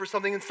live for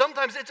something, and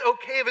sometimes it's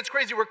okay if it's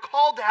crazy. We're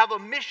called to have a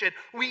mission.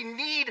 We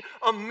need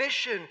a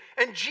mission,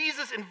 and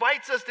Jesus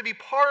invites us to be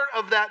part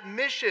of that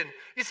mission.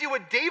 You see,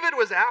 what David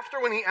was after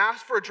when he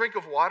asked for a drink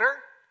of water,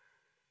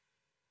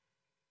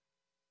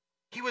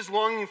 he was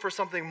longing for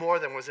something more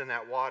than was in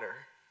that water.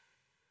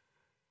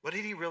 What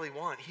did he really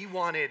want? He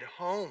wanted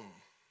home.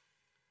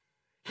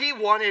 He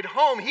wanted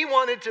home. He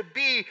wanted to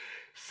be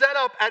set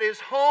up at his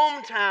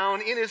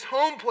hometown, in his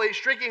home place,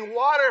 drinking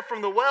water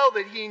from the well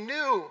that he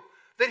knew,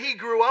 that he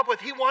grew up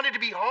with. He wanted to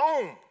be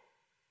home.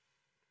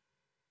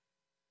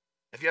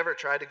 Have you ever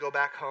tried to go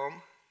back home?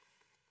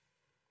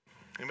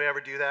 Anybody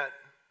ever do that?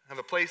 Have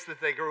a place that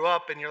they grew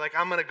up and you're like,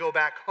 I'm going to go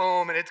back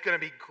home and it's going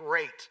to be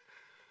great.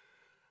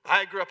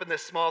 I grew up in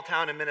this small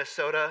town in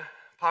Minnesota,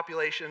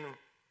 population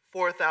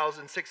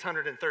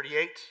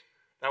 4,638.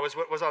 That was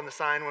what was on the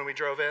sign when we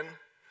drove in.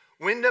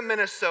 Windham,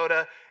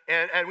 Minnesota,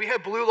 and we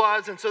had blue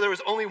laws, and so there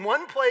was only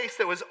one place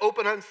that was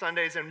open on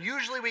Sundays, and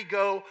usually we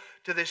go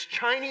to this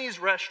Chinese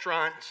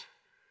restaurant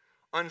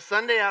on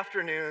Sunday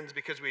afternoons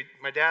because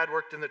my dad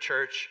worked in the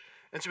church,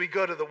 and so we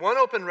go to the one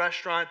open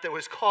restaurant that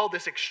was called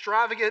this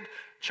extravagant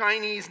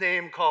Chinese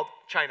name called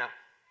China.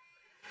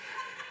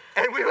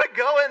 And we would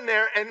go in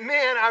there, and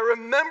man, I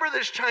remember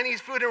this Chinese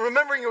food, and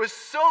remembering it was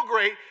so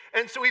great,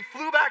 and so we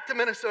flew back to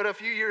Minnesota a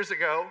few years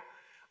ago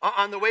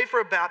on the way for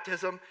a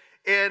baptism,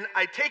 and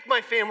I take my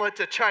family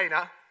to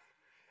China,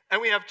 and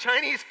we have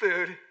Chinese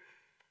food.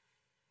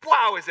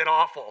 Wow, is it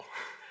awful.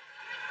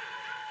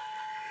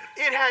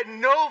 It had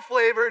no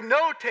flavor,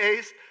 no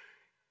taste.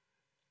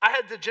 I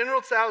had the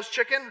General Tso's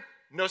chicken,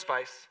 no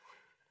spice.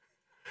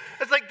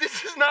 It's like,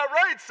 this is not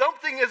right.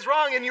 Something is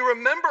wrong. And you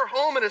remember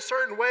home in a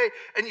certain way,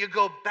 and you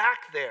go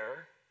back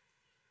there,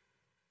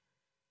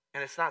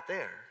 and it's not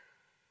there.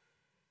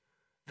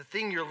 The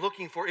thing you're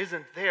looking for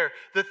isn't there.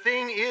 The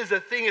thing is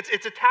a thing.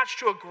 It's attached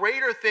to a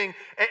greater thing,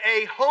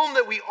 a home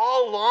that we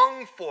all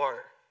long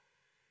for.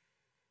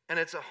 And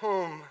it's a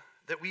home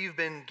that we've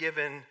been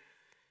given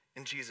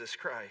in Jesus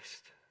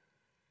Christ.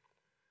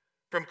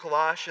 From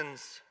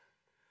Colossians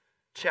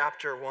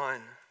chapter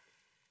 1,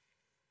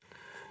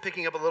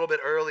 picking up a little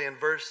bit early in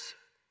verse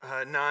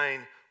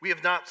 9, we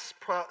have not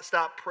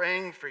stopped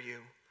praying for you,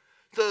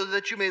 so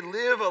that you may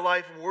live a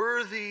life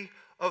worthy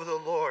of the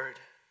Lord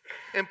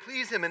and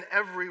please him in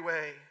every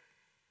way,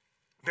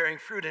 bearing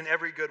fruit in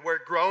every good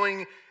work,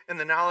 growing in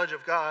the knowledge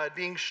of God,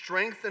 being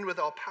strengthened with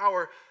all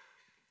power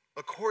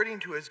according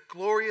to his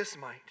glorious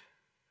might,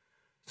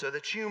 so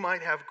that you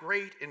might have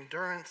great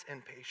endurance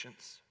and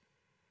patience,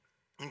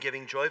 and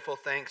giving joyful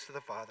thanks to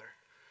the Father,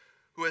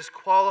 who has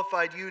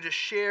qualified you to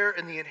share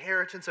in the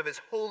inheritance of his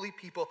holy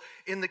people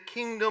in the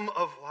kingdom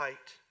of light.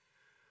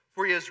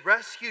 For he has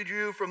rescued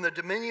you from the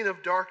dominion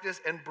of darkness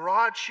and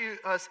brought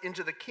us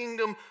into the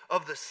kingdom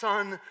of the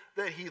Son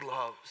that he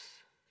loves.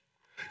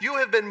 You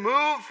have been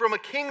moved from a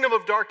kingdom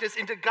of darkness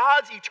into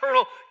God's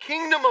eternal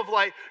kingdom of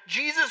light.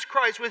 Jesus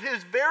Christ, with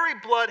his very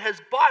blood,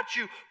 has bought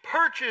you,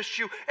 purchased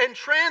you, and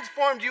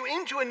transformed you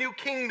into a new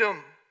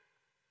kingdom.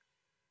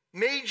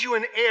 Made you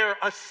an heir,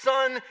 a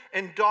son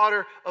and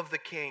daughter of the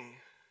King.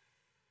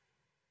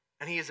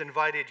 And he has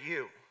invited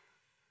you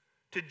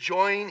to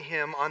join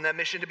him on that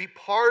mission, to be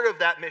part of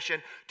that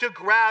mission, to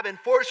grab and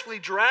forcefully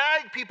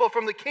drag people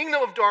from the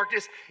kingdom of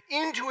darkness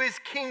into his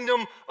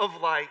kingdom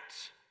of light.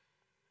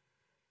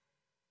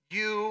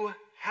 You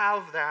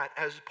have that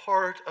as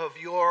part of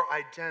your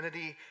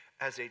identity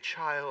as a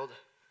child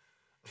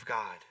of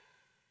God.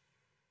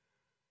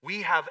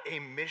 We have a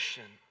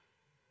mission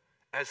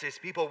as his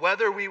people,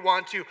 whether we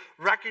want to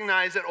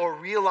recognize it or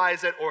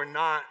realize it or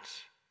not.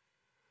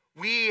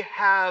 We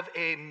have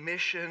a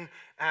mission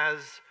as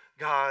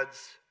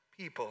God's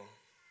people.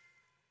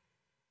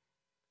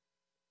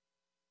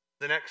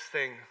 The next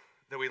thing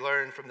that we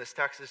learn from this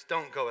text is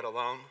don't go it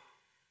alone.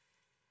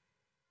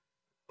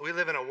 We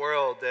live in a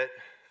world that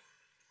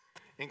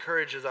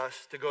encourages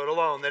us to go it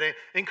alone, that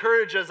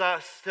encourages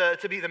us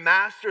to be the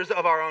masters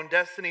of our own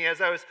destiny.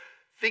 As I was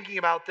thinking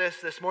about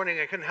this morning,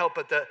 I couldn't help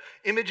but the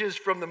images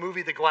from the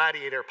movie The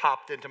Gladiator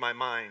popped into my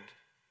mind.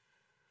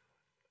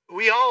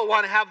 We all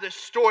want to have this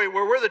story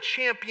where we're the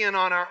champion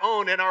on our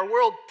own, and our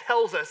world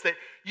tells us that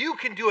you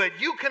can do it,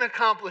 you can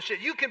accomplish it,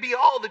 you can be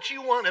all that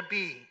you want to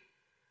be.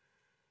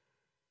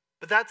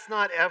 But that's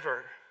not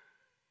ever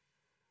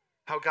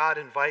how God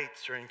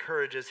invites or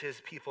encourages his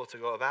people to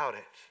go about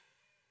it.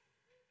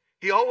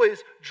 He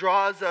always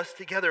draws us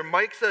together,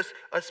 makes us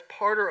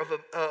part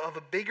of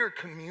a bigger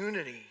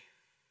community.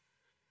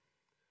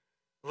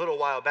 A little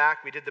while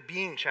back, we did the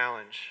Being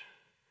Challenge.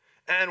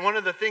 And one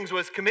of the things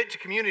was commit to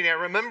community. I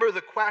remember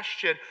the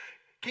question,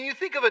 can you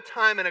think of a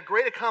time and a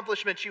great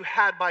accomplishment you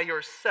had by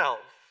yourself?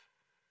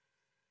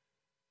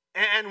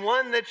 And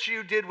one that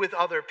you did with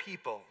other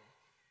people?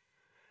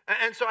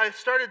 And so I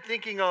started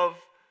thinking of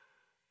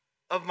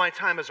my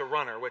time as a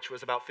runner, which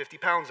was about 50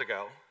 pounds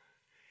ago.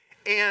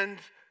 And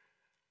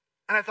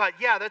I thought,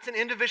 yeah, that's an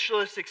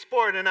individualistic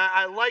sport, and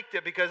I liked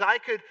it because I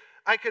could,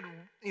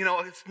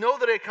 know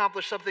that I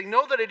accomplished something,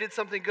 know that I did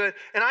something good,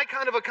 and I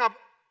kind of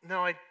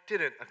No, I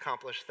didn't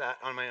accomplish that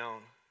on my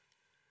own.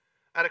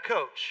 I had a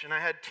coach, and I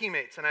had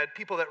teammates, and I had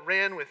people that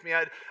ran with me.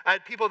 I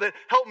had people that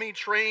helped me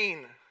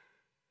train.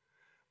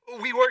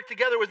 We worked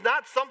together. It was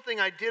not something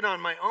I did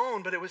on my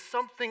own, but it was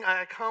something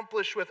I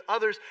accomplished with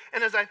others.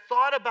 And as I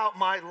thought about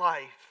my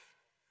life,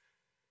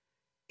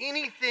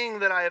 anything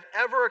that I have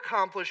ever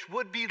accomplished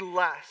would be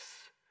less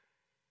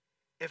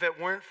if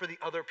it weren't for the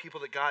other people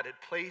that God had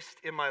placed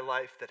in my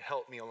life that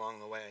helped me along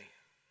the way.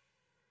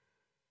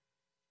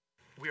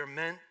 We are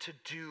meant to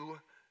do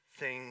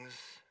things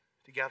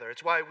together.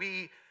 It's why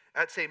we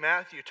at St.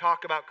 Matthew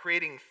talk about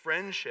creating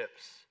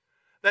friendships.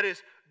 That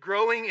is,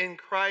 growing in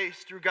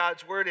Christ through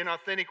God's word in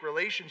authentic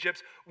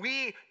relationships.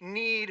 We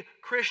need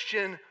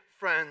Christian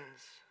friends.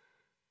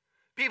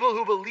 People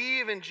who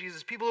believe in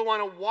Jesus, people who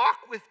want to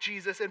walk with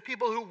Jesus, and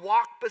people who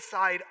walk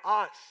beside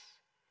us.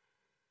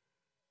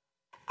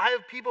 I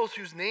have people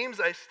whose names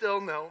I still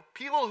know,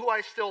 people who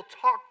I still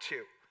talk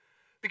to,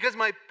 because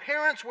my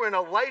parents were in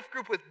a life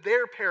group with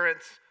their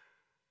parents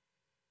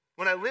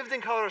when I lived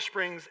in Colorado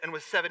Springs and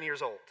was 7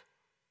 years old.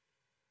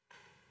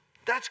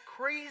 That's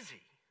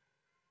crazy.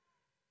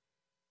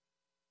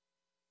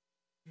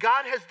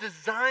 God has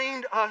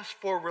designed us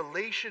for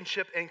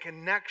relationship and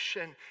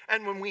connection,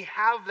 and when we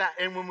have that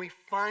and when we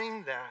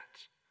find that,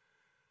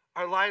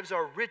 our lives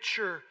are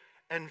richer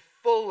and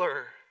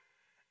fuller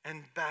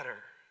and better.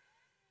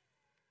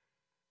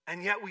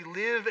 And yet we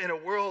live in a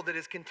world that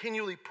is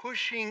continually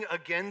pushing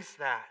against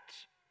that.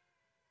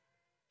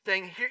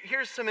 Saying,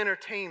 here's some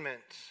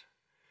entertainment.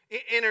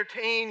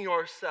 Entertain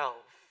yourself.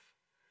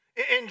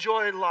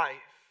 Enjoy life.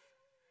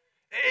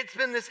 It's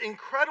been this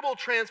incredible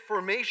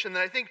transformation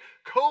that I think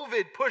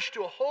COVID pushed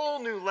to a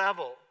whole new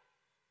level.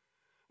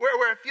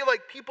 Where I feel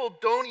like people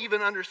don't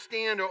even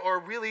understand or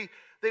really,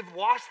 they've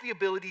lost the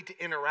ability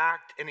to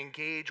interact and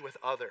engage with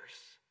others.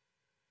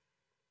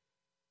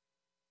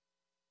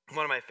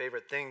 One of my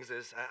favorite things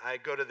is I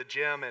go to the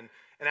gym, and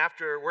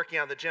after working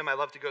out in the gym, I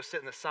love to go sit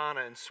in the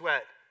sauna and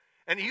sweat.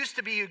 And it used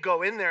to be you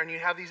go in there and you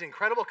have these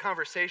incredible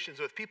conversations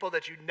with people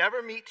that you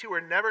never meet to or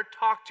never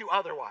talk to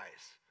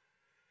otherwise.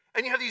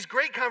 And you have these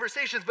great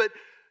conversations, but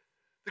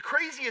the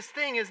craziest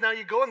thing is now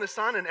you go in the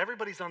sauna and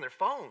everybody's on their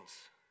phones.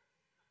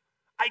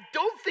 I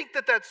don't think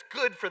that that's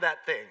good for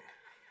that thing.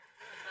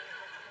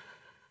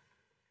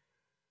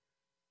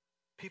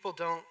 People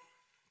don't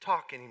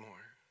talk anymore.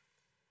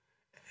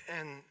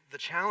 And the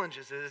challenge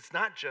is that it's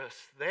not just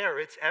there,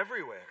 it's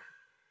everywhere.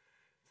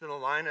 It's in the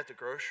line at the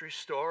grocery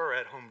store or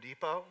at Home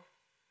Depot.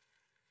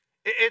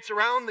 It's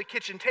around the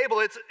kitchen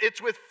table.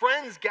 It's with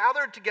friends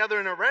gathered together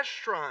in a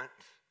restaurant.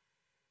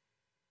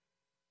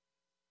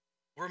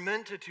 We're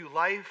meant to do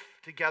life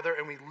together,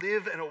 and we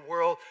live in a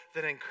world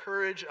that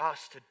encourages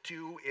us to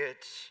do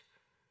it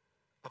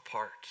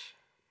apart.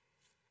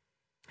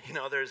 You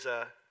know, there's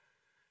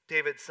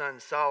David's son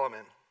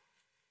Solomon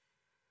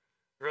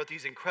wrote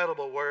these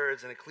incredible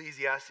words in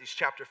Ecclesiastes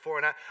chapter 4,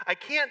 and I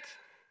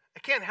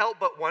can't help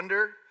but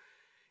wonder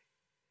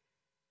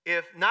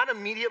if not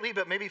immediately,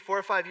 but maybe 4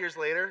 or 5 years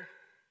later,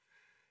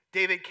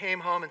 David came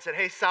home and said,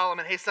 "Hey,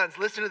 Solomon, hey, sons,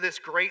 listen to this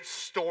great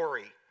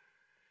story.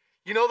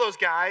 You know those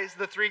guys,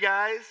 the 3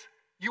 guys?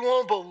 You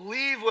won't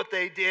believe what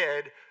they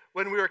did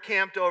when we were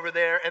camped over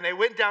there, and they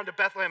went down to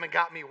Bethlehem and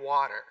got me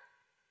water."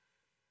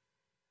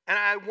 And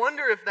I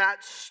wonder if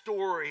that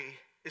story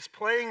is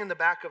playing in the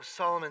back of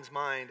Solomon's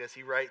mind as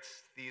he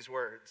writes these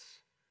words.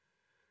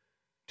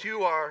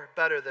 2 are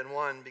better than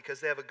 1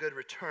 because they have a good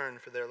return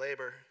for their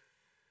labor.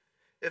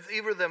 If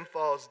either of them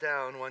falls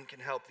down, one can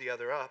help the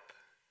other up.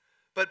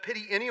 But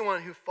pity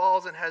anyone who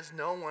falls and has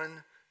no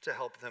one to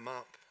help them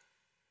up.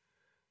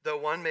 Though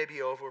one may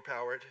be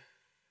overpowered,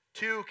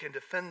 2 can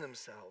defend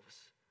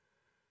themselves.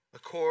 A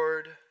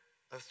cord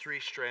of 3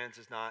 strands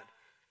is not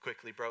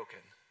quickly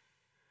broken.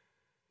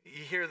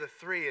 You hear the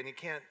 3 and you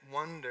can't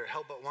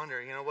help but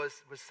wonder,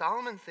 was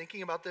Solomon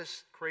thinking about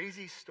this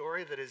crazy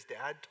story that his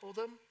dad told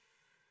him?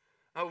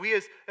 We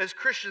as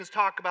Christians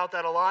talk about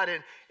that a lot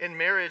in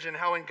marriage, and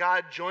how when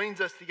God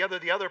joins us together,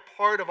 the other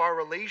part of our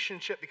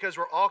relationship, because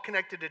we're all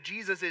connected to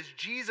Jesus, is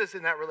Jesus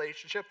in that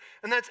relationship.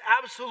 And that's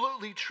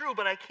absolutely true,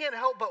 but I can't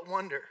help but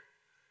wonder,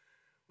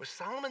 was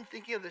Solomon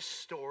thinking of this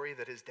story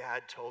that his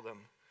dad told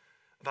him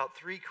about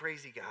 3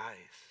 crazy guys?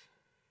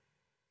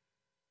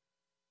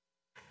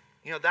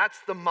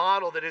 That's the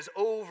model that is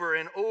over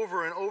and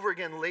over and over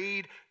again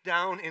laid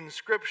down in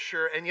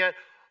Scripture, and yet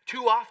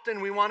too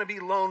often we want to be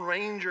lone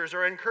rangers,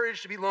 or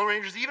encouraged to be lone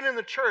rangers. Even in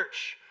the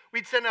church,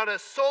 we'd send out a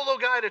solo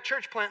guy to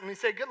church plant and we'd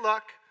say, "Good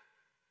luck."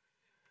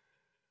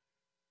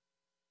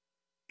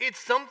 It's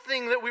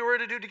something that we were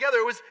to do together.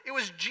 It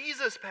was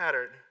Jesus'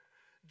 pattern.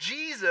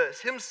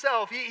 Jesus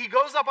himself, he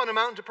goes up on a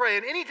mountain to pray,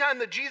 and anytime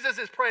that Jesus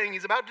is praying,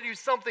 he's about to do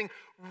something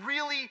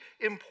really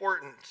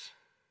important.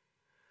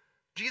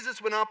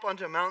 Jesus went up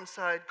onto a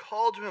mountainside,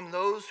 called to him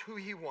those who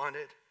he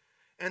wanted,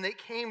 and they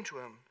came to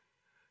him.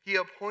 He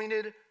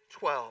appointed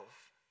 12,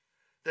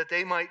 that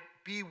they might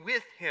be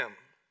with him,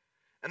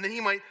 and that he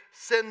might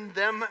send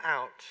them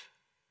out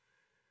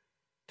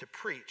to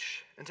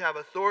preach and to have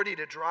authority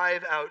to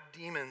drive out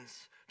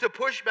demons, to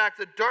push back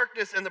the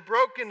darkness and the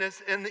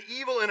brokenness and the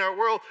evil in our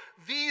world.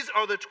 These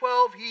are the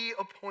 12 he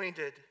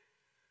appointed.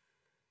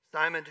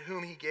 Simon, to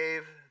whom he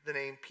gave the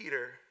name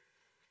Peter,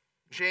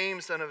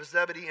 James, son of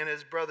Zebedee, and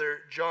his brother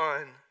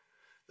John,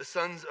 the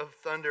sons of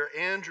thunder,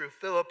 Andrew,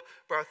 Philip,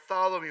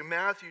 Bartholomew,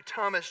 Matthew,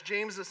 Thomas,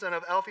 James the son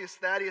of Alphaeus,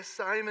 Thaddeus,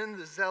 Simon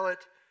the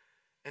Zealot,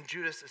 and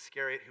Judas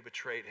Iscariot, who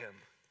betrayed him.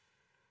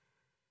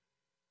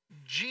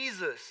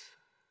 Jesus,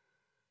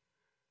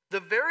 the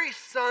very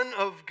Son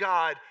of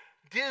God,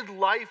 did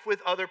life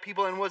with other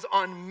people and was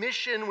on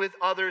mission with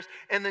others,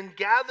 and then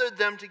gathered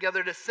them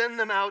together to send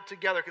them out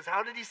together. Because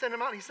how did he send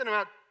them out? He sent them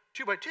out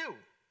 2 by 2.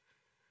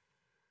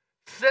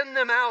 Send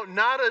them out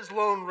not as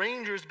lone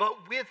rangers,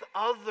 but with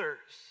others.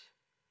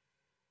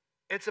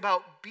 It's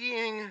about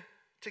being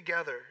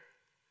together.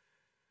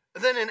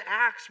 And then in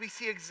Acts, we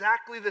see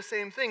exactly the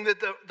same thing, that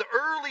the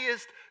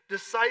earliest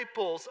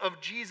disciples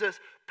of Jesus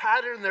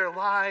patterned their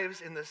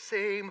lives in the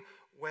same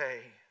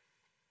way.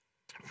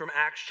 From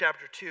Acts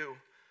chapter 2,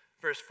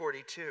 verse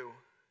 42.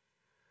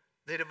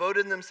 They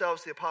devoted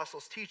themselves to the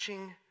apostles'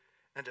 teaching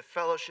and to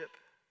fellowship,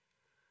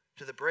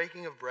 to the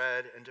breaking of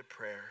bread and to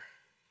prayer.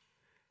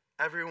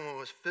 Everyone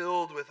was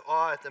filled with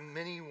awe at the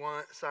many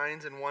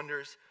signs and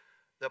wonders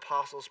the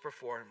apostles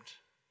performed.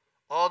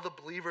 All the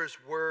believers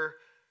were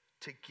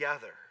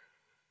together.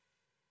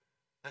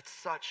 That's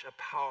such a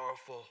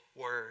powerful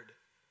word.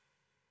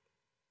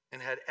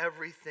 And had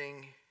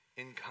everything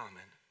in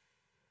common.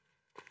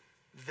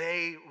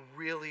 They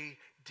really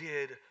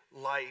did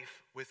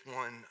life with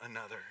one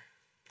another.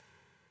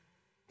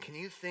 Can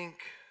you think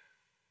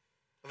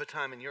of a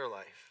time in your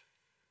life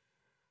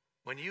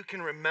when you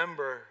can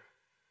remember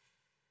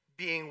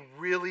being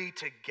really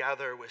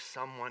together with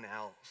someone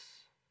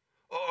else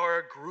or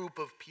a group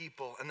of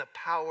people and the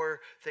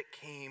power that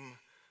came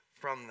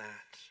from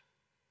that?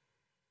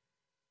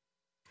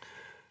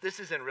 This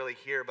isn't really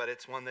here, but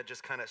it's one that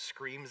just kind of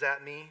screams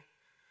at me,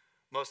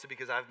 mostly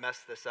because I've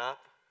messed this up.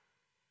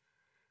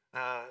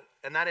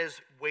 And that is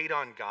wait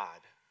on God.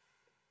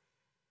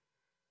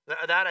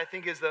 That I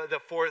think is the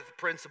fourth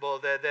principle,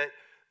 that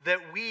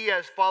we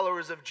as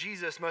followers of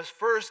Jesus must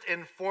first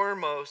and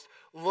foremost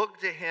look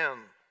to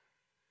him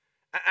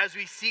as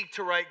we seek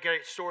to write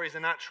great stories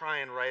and not try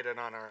and write it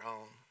on our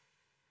own.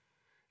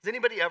 Has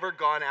anybody ever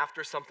gone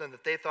after something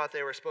that they thought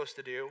they were supposed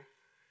to do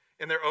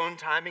in their own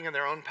timing and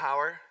their own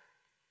power?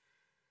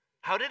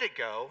 How did it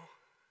go?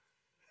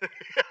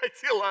 I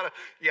see a lot of,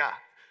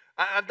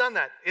 I've done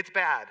that. It's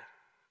bad.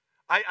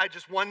 I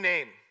just one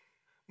name,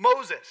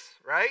 Moses,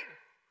 right?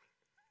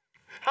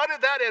 How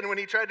did that end when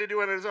he tried to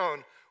do it on his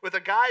own? With a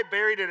guy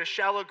buried in a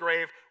shallow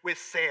grave with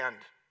sand.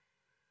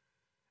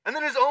 And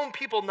then his own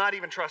people not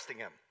even trusting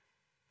him.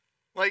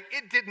 Like,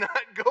 it did not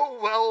go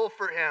well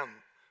for him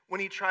when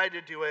he tried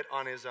to do it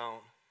on his own.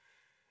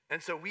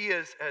 And so we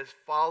as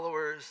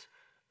followers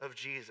of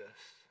Jesus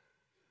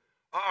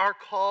are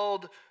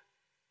called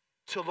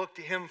to look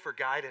to him for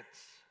guidance,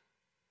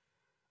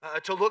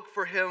 to look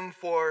for him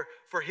for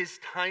his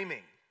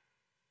timing,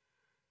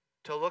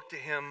 to look to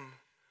him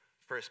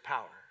for his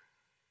power.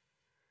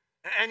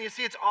 And you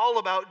see, it's all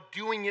about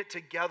doing it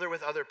together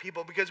with other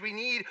people, because we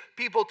need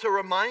people to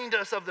remind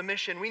us of the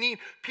mission. We need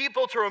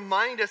people to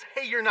remind us,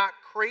 hey, you're not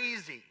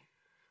crazy.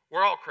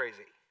 We're all crazy.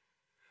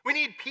 We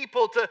need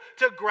people to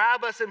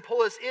grab us and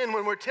pull us in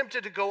when we're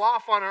tempted to go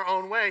off on our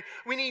own way.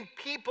 We need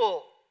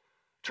people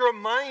to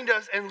remind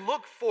us and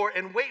look for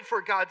and wait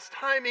for God's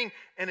timing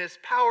and his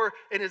power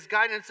and his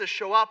guidance to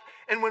show up.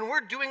 And when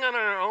we're doing it on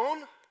our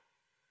own,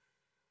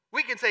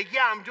 we can say,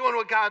 yeah, I'm doing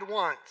what God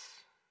wants.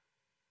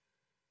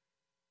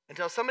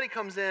 Until somebody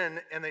comes in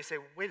and they say,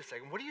 wait a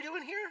second, what are you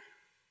doing here?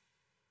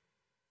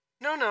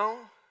 No.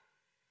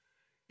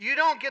 You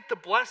don't get the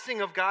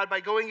blessing of God by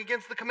going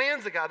against the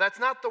commands of God. That's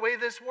not the way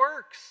this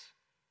works.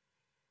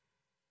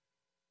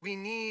 We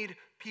need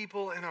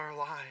people in our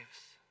lives.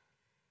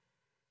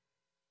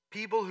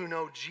 People who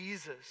know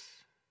Jesus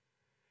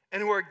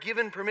and who are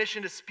given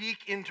permission to speak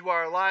into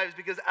our lives,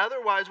 because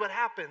otherwise what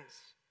happens?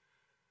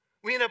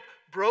 We end up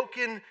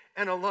broken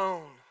and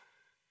alone.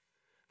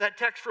 That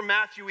text from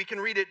Matthew, we can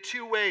read it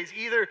two ways.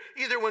 Either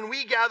when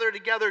we gather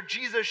together,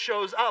 Jesus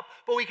shows up,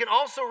 but we can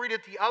also read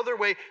it the other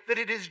way, that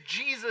it is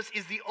Jesus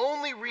is the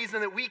only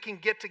reason that we can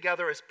get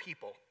together as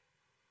people.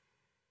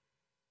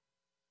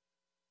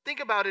 Think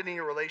about it in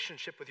your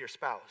relationship with your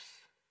spouse.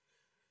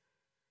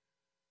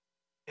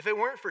 If it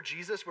weren't for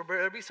Jesus, would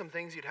there be some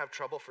things you'd have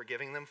trouble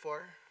forgiving them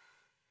for?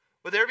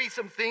 Would there be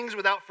some things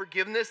without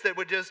forgiveness that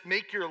would just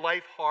make your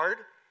life hard?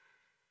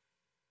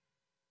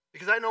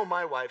 Because I know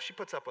my wife, she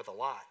puts up with a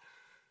lot.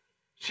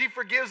 She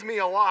forgives me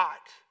a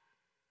lot.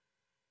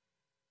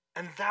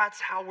 And that's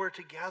how we're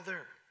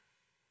together,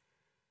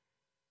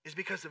 is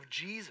because of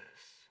Jesus.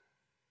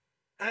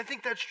 And I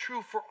think that's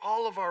true for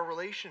all of our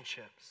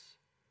relationships.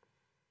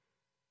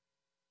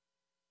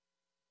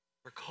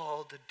 We're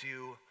called to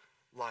do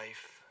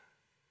life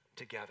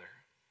together.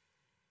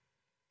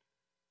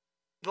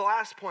 The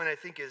last point I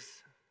think is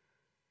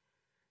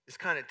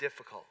kind of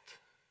difficult.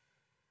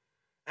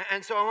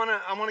 And so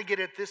I want to get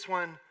at this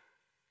one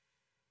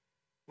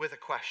with a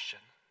question.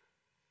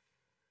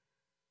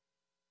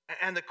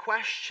 And the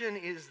question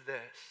is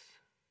this: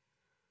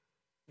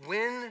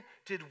 when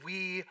did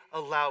we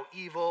allow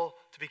evil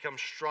to become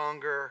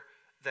stronger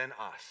than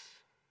us?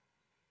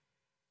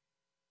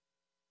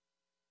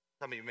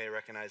 Some of you may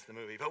recognize the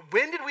movie, but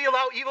when did we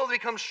allow evil to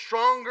become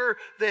stronger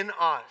than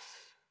us?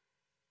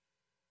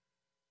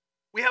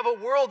 We have a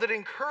world that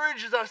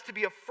encourages us to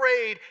be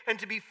afraid and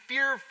to be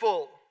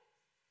fearful.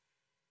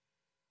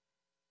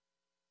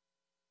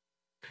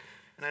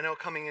 And I know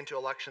coming into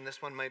election,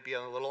 this one might be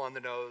a little on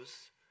the nose,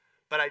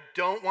 but I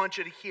don't want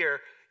you to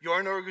hear your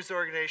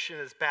organization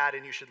is bad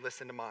and you should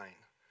listen to mine.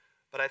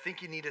 But I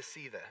think you need to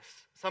see this.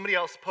 Somebody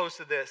else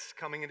posted this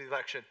coming into the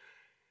election.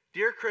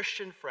 Dear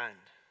Christian friend,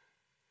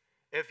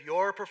 if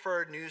your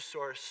preferred news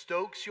source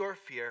stokes your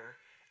fear,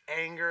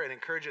 anger, and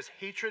encourages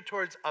hatred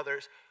towards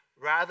others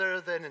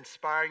rather than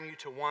inspiring you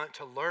to want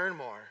to learn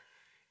more,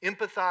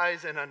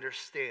 empathize, and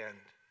understand,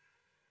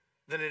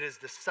 then it is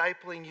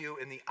discipling you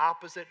in the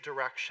opposite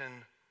direction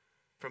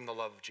from the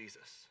love of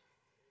Jesus.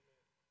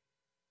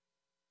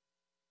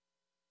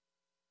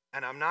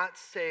 And I'm not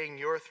saying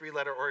your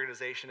three-letter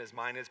organization is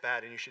mine is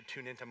bad and you should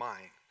tune into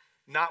mine.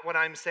 Not what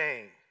I'm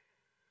saying.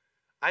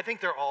 I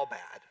think they're all bad.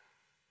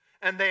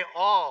 And they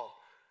all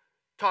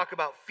talk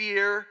about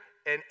fear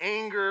and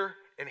anger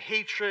and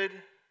hatred.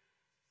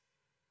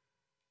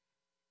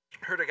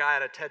 I heard a guy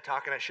at a TED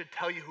Talk, and I should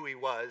tell you who he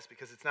was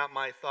because it's not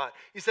my thought.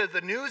 He said,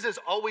 the news is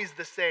always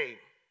the same.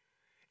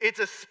 It's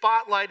a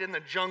spotlight in the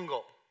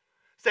jungle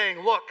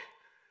saying, look,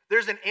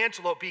 there's an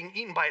antelope being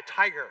eaten by a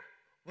tiger.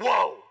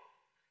 Whoa!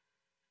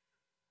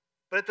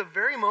 But at the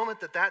very moment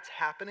that that's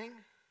happening,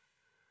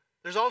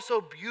 there's also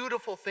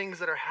beautiful things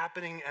that are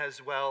happening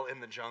as well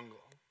in the jungle.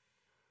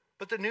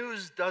 But the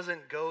news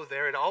doesn't go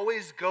there. It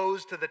always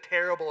goes to the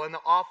terrible and the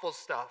awful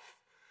stuff.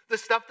 The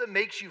stuff that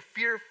makes you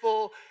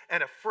fearful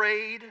and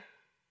afraid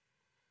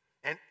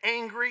and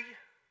angry. It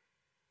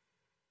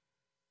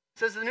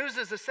says the news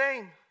is the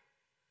same.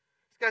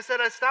 This guy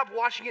said, I stopped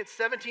watching it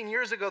 17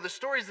 years ago. The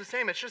story's the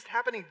same. It's just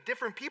happening to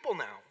different people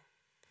now.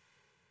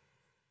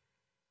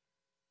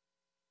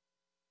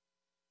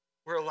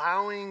 We're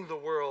allowing the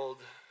world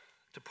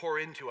to pour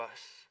into us.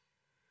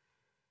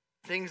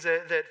 Things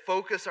that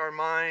focus our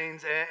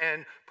minds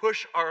and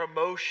push our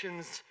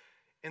emotions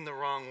in the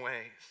wrong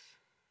ways.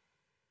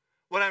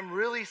 What I'm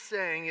really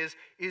saying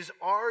is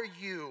are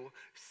you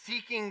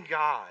seeking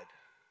God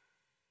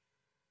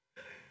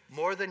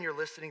more than you're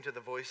listening to the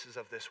voices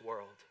of this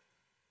world?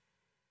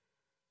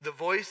 The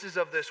voices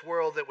of this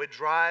world that would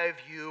drive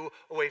you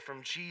away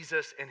from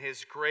Jesus and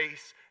his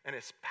grace and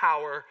his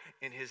power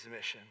and his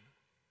mission.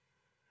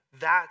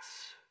 That's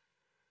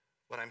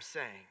what I'm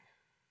saying?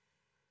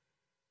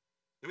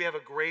 Do we have a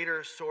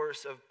greater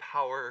source of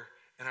power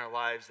in our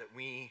lives that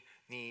we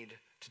need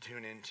to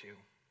tune into?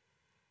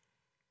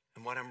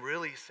 And what I'm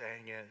really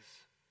saying is,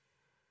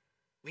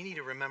 we need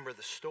to remember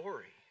the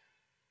story.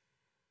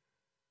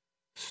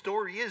 The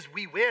story is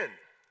we win.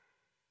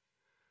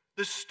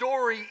 The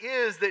story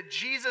is that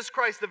Jesus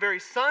Christ, the very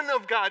Son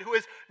of God, who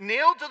is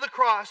nailed to the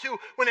cross, who,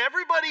 when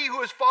everybody who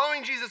was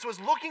following Jesus was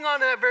looking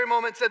on at that very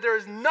moment, said, there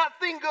is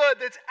nothing good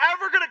that's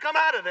ever going to come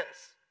out of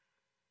this.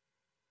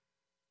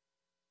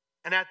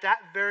 And at that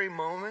very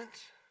moment,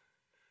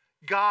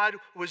 God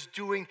was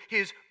doing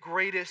his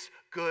greatest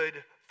good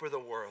for the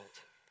world.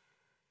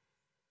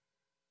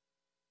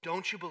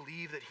 Don't you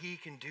believe that he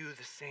can do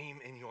the same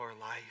in your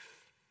life?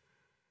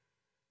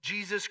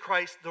 Jesus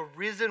Christ, the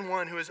risen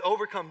one who has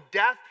overcome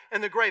death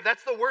and the grave.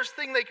 That's the worst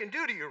thing they can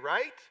do to you,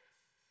 right?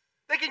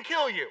 They can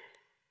kill you.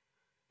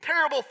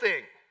 Terrible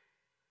thing.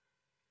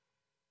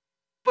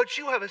 But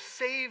you have a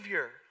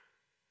Savior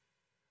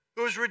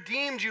who has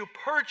redeemed you,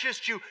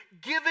 purchased you,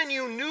 given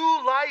you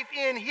new life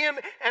in him,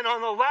 and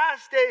on the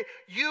last day,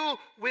 you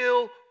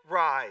will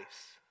rise.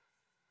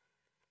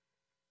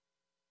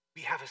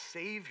 We have a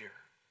Savior.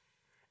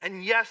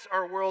 And yes,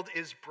 our world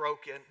is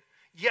broken.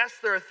 Yes,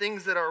 there are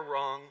things that are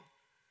wrong.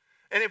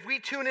 And if we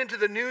tune into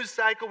the news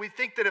cycle, we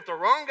think that if the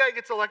wrong guy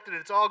gets elected,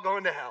 it's all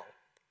going to hell.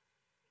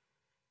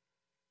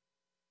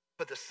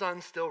 But the sun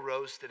still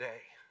rose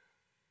today.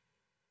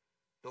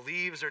 The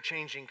leaves are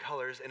changing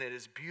colors, and it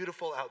is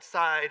beautiful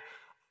outside.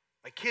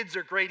 My kids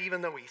are great,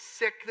 even though he's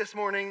sick this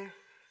morning.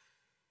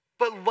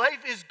 But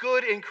life is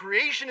good, and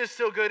creation is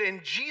still good,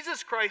 and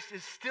Jesus Christ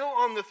is still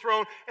on the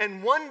throne.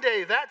 And one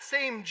day, that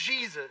same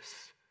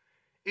Jesus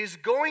is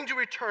going to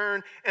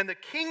return, and the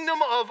kingdom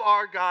of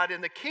our God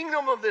and the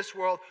kingdom of this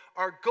world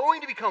are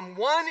going to become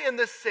one and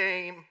the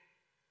same,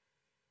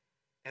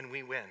 and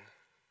we win.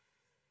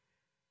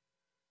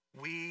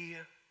 We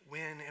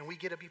win, and we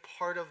get to be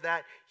part of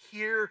that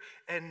here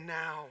and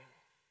now.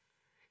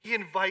 He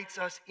invites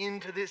us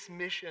into this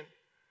mission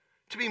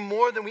to be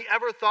more than we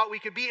ever thought we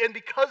could be, and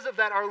because of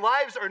that, our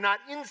lives are not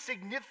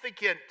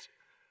insignificant,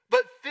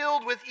 but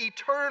filled with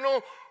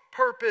eternal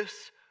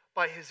purpose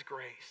by his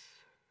grace.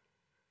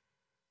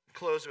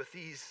 Close with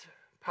these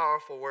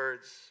powerful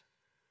words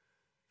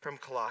from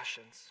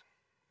Colossians.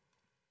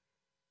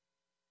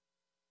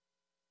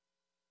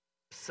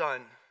 The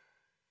Son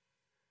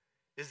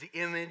is the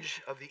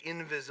image of the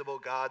invisible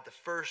God, the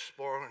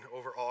firstborn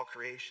over all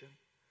creation.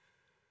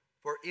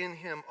 For in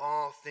him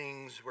all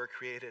things were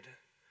created,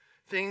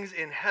 things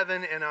in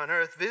heaven and on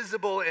earth,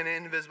 visible and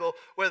invisible,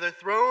 whether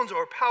thrones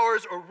or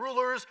powers or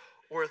rulers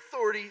or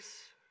authorities.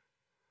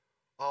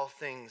 All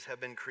things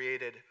have been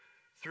created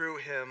through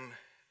him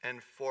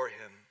and for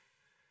him.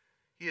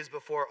 He is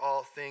before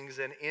all things,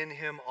 and in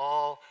him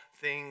all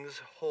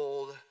things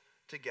hold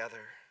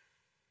together.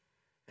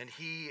 And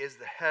he is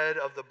the head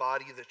of the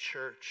body, the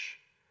church.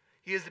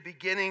 He is the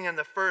beginning and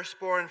the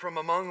firstborn from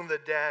among the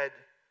dead,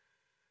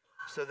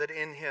 so that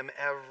in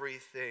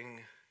everything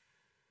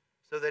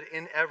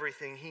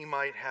he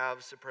might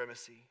have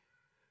supremacy.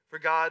 For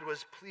God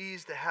was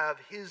pleased to have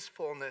his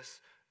fullness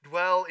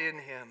dwell in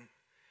him,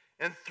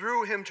 and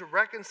through him to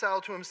reconcile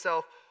to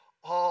himself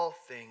all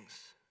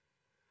things,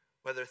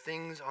 whether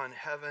things on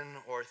heaven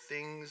or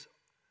things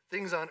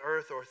on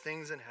earth or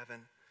things in heaven,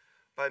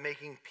 by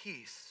making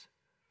peace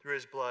through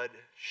his blood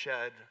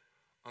shed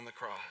on the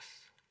cross.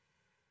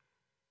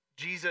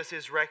 Jesus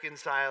is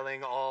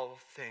reconciling all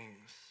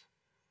things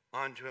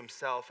onto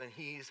himself, and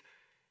he's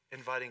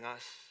inviting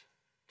us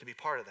to be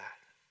part of that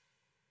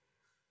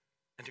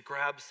and to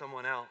grab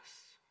someone else.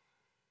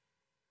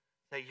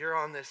 Say, you're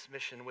on this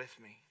mission with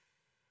me.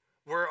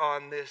 We're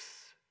on this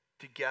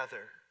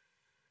together.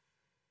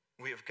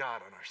 We have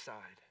God on our side.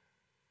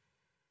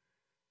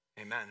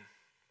 Amen.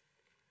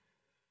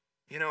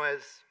 You know,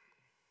 as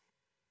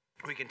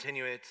we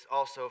continue, it's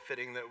also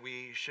fitting that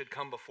we should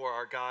come before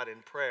our God in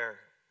prayer.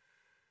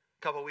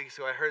 A couple of weeks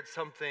ago, I heard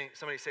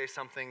somebody say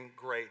something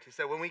great. He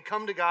said, when we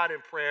come to God in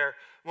prayer,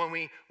 when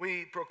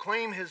we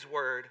proclaim his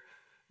word,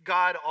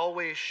 God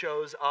always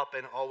shows up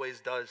and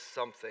always does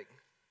something.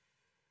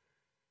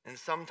 And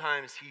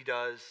sometimes he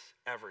does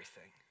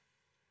everything.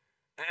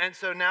 And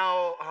so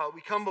now we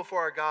come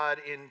before our God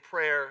in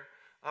prayer,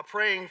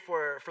 praying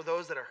for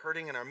those that are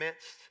hurting in our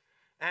midst,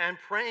 and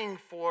praying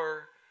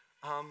for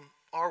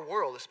our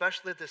world,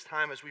 especially at this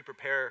time as we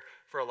prepare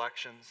for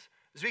elections.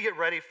 As we get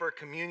ready for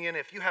communion,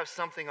 if you have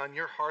something on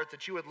your heart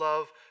that you would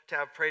love to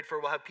have prayed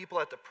for, we'll have people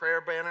at the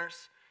prayer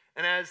banners.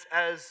 And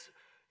as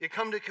you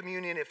come to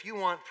communion, if you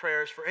want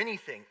prayers for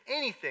anything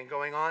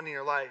going on in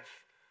your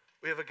life,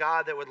 we have a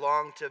God that would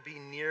long to be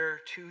near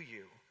to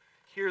you.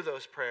 Hear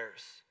those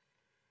prayers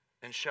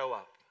and show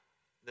up,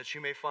 that you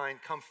may find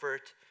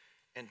comfort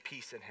and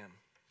peace in him.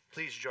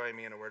 Please join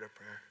me in a word of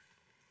prayer.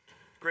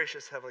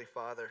 Gracious Heavenly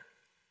Father,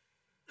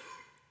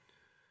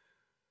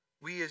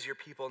 we as your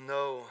people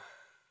know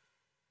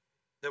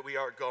that we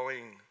are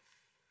going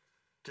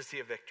to see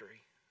a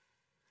victory.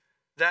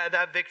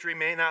 That victory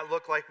may not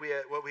look like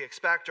what we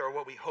expect or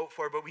what we hope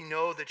for, but we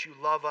know that you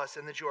love us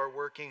and that you are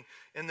working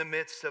in the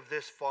midst of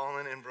this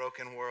fallen and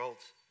broken world.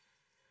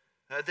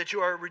 That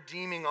you are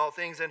redeeming all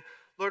things. And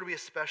Lord, we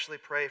especially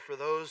pray for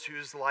those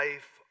whose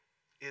life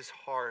is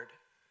hard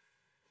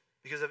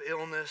because of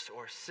illness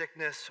or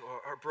sickness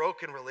or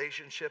broken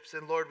relationships.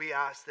 And Lord, we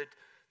ask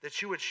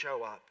that you would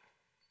show up.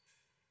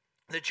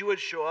 That you would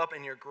show up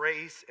in your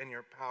grace and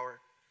your power.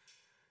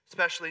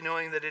 Especially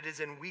knowing that it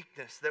is in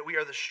weakness that we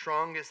are the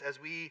strongest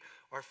as we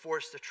are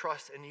forced to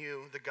trust in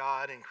you, the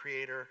God and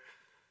creator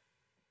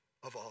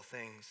of all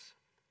things.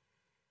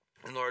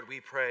 And Lord, we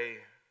pray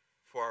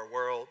for our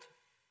world.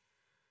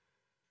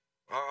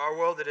 Our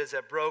world that is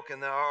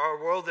broken,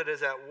 our world that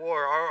is at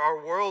war,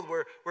 our world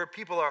where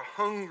people are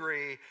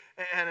hungry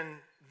and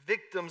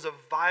victims of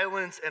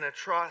violence and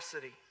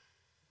atrocity.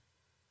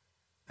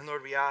 And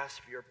Lord, we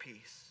ask for your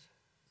peace.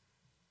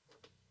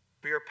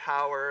 For your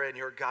power and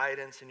your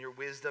guidance and your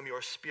wisdom,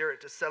 your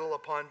spirit to settle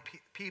upon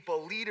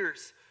people,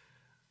 leaders,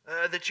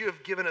 that you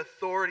have given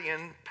authority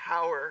and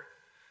power,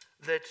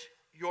 that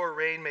your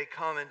reign may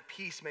come and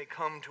peace may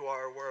come to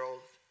our world.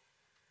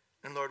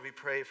 And Lord, we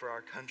pray for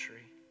our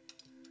country.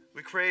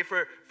 We pray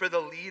for the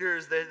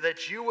leaders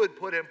that you would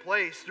put in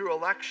place through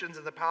elections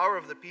and the power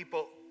of the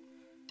people.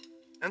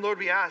 And Lord,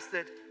 we ask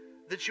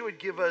that you would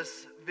give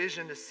us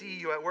vision to see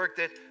you at work,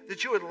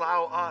 that you would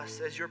allow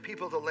us as your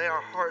people to lay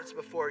our hearts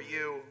before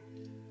you,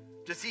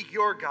 to seek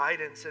your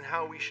guidance in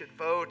how we should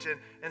vote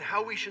and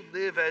how we should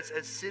live as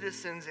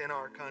citizens in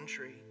our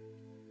country.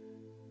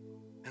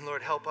 And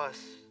Lord, help us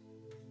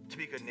to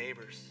be good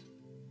neighbors,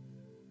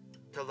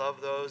 to love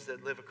those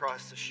that live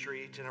across the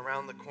street and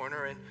around the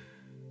corner and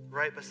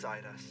right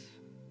beside us,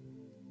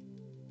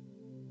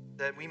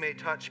 that we may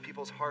touch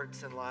people's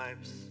hearts and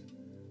lives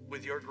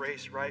with your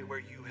grace right where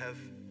you have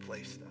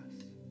placed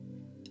us.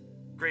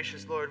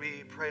 Gracious Lord,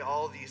 we pray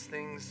all these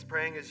things,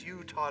 praying as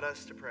you taught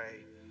us to pray.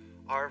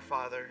 Our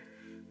Father,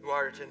 who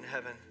art in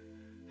heaven,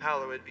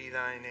 hallowed be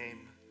thy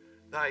name.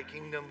 Thy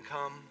kingdom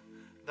come,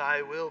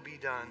 thy will be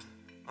done,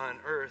 on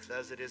earth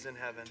as it is in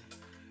heaven.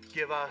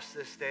 Give us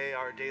this day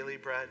our daily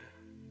bread,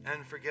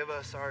 and forgive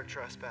us our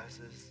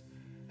trespasses,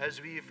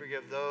 as we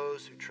forgive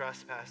those who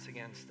trespass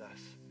against us.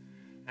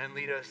 And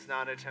lead us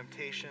not into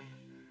temptation,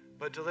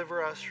 but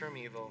deliver us from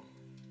evil.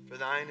 For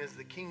thine is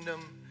the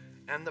kingdom,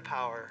 and the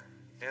power,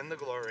 and the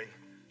glory,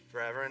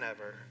 forever and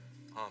ever.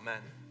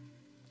 Amen.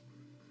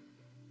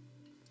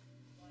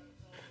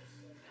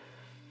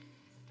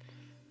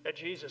 That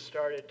Jesus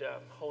started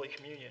Holy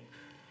Communion.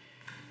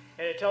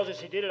 And it tells us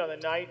he did it on the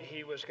night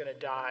he was going to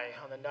die,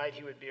 on the night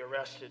he would be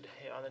arrested,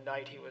 on the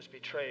night he was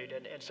betrayed.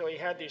 And so he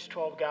had these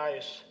 12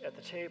 guys at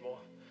the table,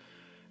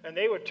 and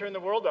they would turn the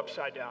world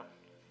upside down.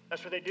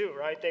 That's what they do,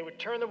 right? They would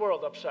turn the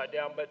world upside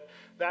down, but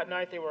that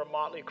night they were a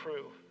motley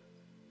crew.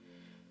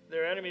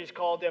 Their enemies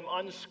called them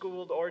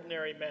unschooled,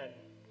 ordinary men.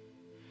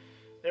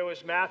 There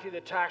was Matthew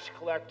the tax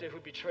collector who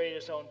betrayed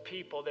his own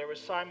people. There was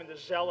Simon the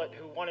zealot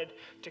who wanted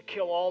to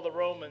kill all the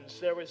Romans.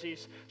 There was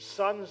these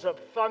sons of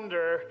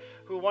thunder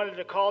who wanted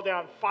to call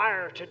down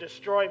fire to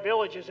destroy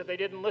villages if they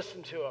didn't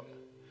listen to him.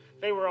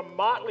 They were a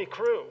motley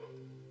crew.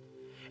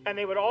 And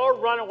they would all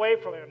run away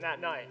from him that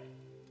night.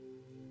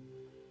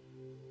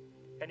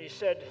 And he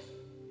said,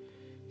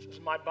 "This is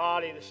my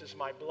body, this is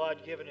my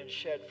blood given and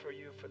shed for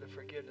you for the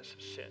forgiveness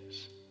of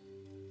sins."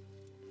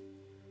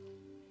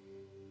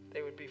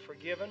 They would be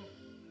forgiven.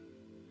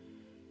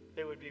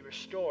 They would be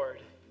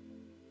restored,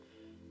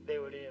 they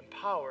would be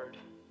empowered,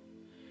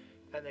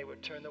 and they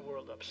would turn the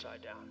world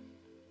upside down.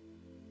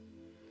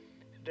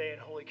 Today in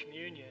Holy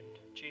Communion,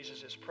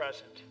 Jesus is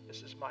present.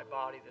 This is my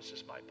body, this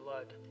is my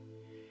blood.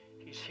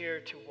 He's here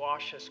to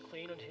wash us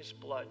clean in his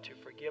blood, to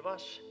forgive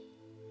us,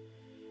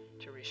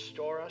 to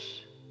restore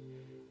us,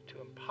 to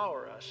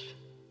empower us,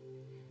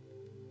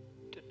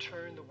 to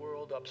turn the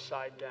world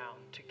upside down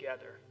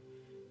together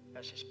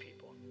as his people.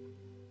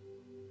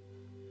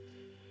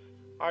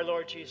 Our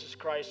Lord Jesus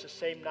Christ, the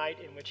same night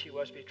in which he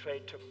was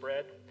betrayed, took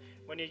bread.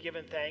 When he had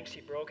given thanks,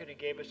 he broke it and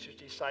gave it to his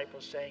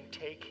disciples, saying,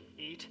 "Take,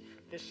 eat.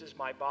 This is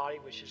my body,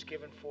 which is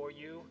given for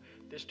you.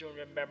 This do in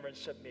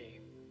remembrance of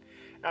me."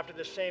 After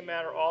the same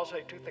manner also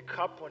he took the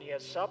cup when he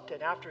had supped,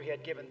 and after he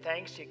had given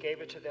thanks, he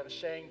gave it to them,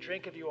 saying,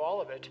 "Drink of you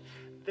all of it.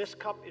 This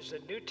cup is the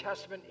New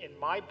Testament in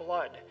my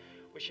blood,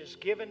 which is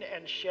given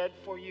and shed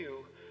for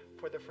you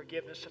for the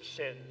forgiveness of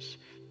sins.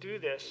 Do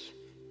this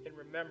in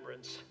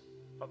remembrance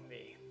of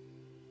me."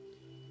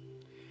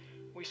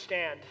 We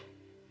stand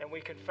and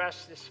we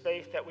confess this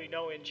faith that we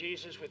know in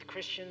Jesus with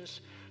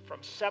Christians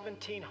from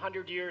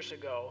 1700 years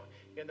ago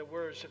in the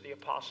words of the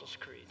Apostles'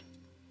 Creed.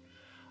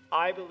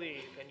 I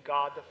believe in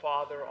God the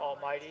Father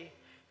Almighty,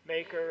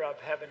 maker of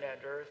heaven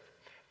and earth,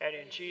 and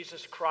in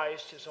Jesus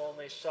Christ, his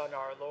only Son,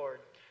 our Lord,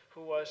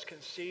 who was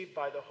conceived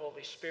by the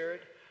Holy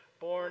Spirit,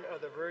 born of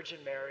the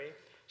Virgin Mary,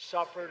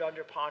 suffered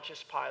under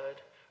Pontius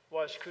Pilate,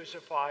 was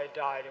crucified,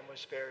 died, and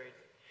was buried.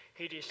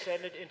 He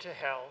descended into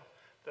hell.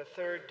 The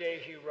third day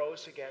he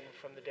rose again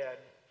from the dead.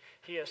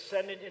 He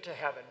ascended into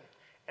heaven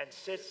and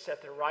sits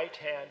at the right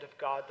hand of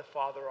God the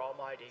Father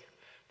Almighty.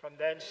 From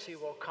thence he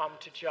will come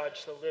to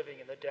judge the living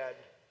and the dead.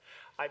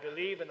 I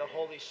believe in the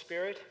Holy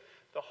Spirit,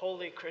 the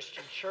holy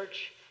Christian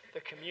church,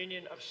 the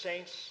communion of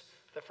saints,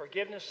 the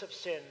forgiveness of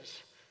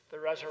sins, the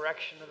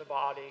resurrection of the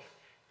body,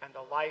 and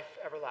the life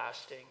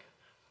everlasting.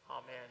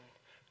 Amen.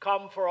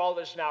 Come, for all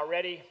is now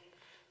ready.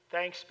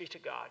 Thanks be to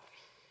God.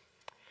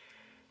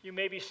 You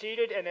may be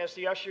seated, and as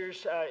the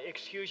ushers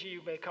excuse you,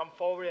 you may come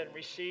forward and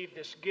receive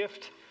this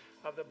gift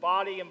of the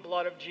body and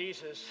blood of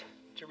Jesus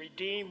to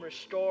redeem,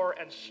 restore,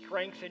 and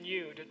strengthen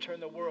you to turn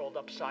the world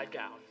upside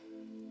down.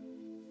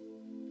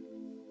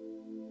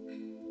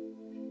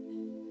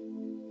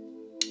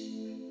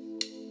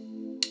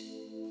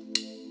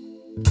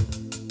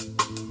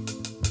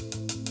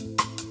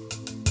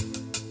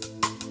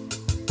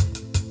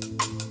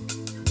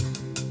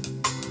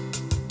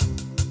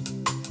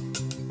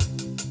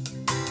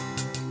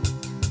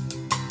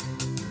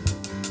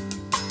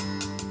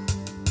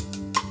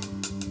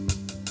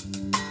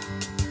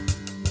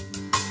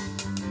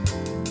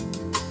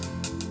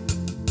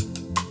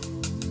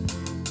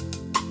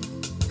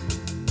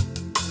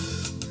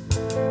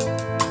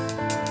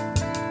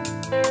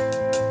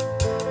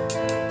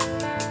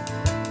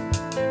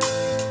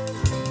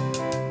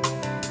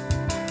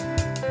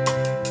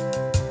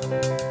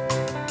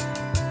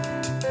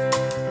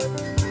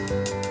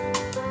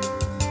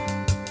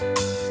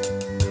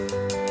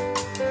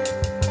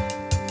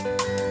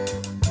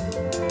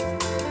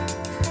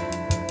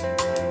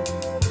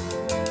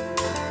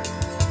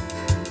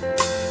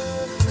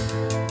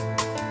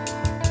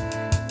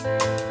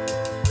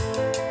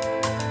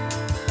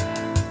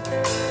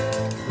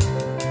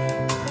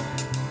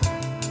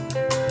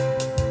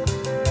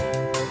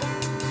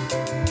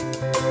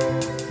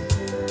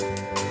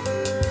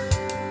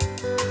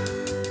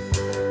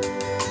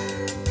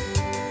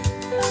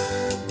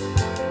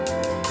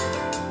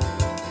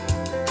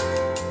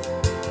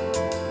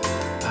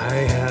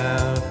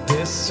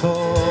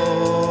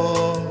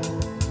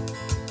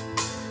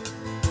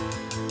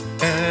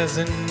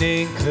 An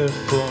anchor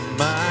for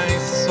my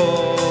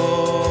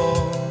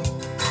soul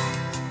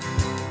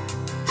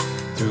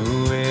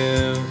through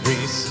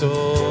every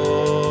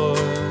storm.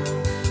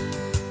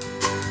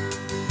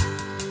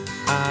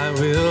 I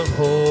will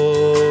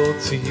hold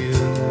to you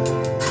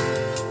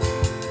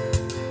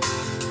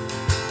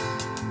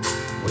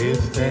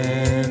with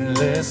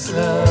endless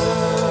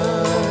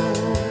love.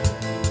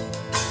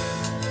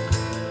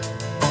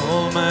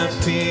 All my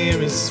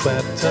fear is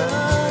swept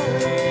away.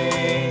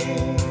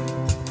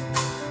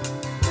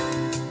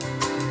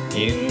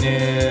 In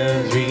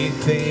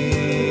everything,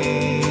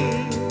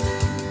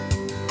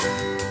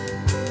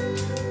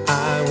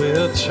 I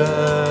will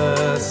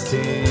trust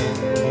in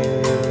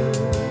you.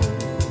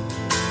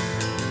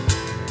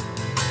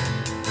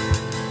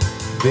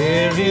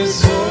 There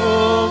is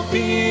hope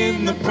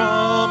in the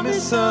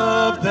promise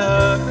of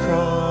the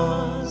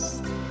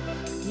cross.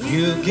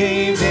 You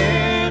gave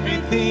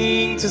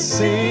everything to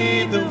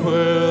save the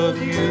world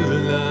you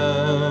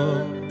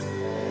love.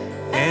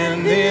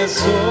 And this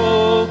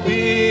hope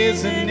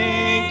is an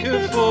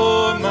anchor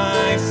for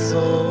my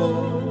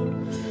soul.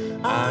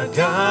 Our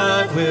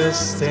God will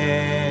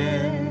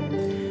stand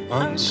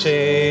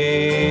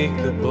unshakable.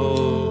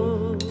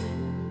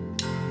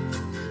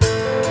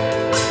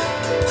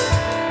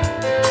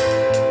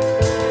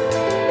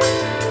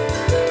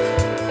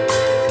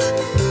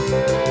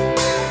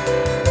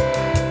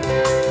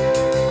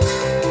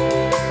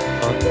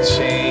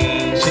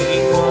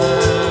 Unchanging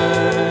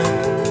one,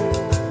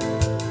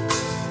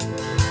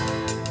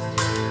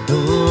 who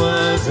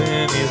was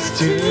and is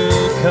to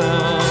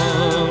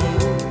come.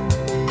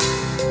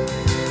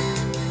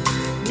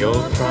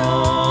 Your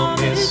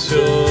promise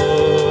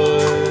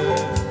sure,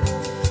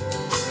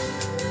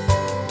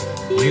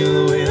 you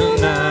will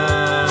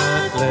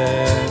not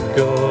let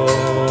go.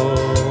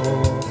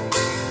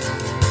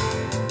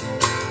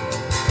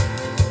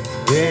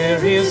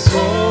 There is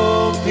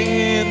hope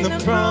in the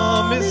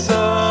promise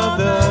of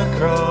the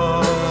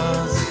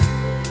cross.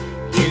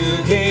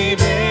 You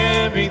gave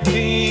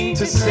everything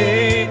to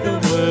save the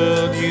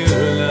world you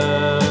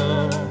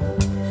love.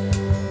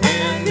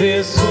 And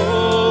this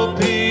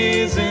hope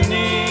is an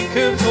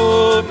anchor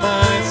for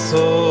my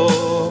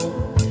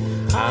soul.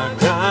 Our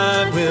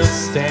God will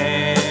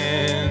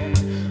stand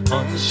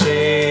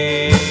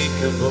unshakable.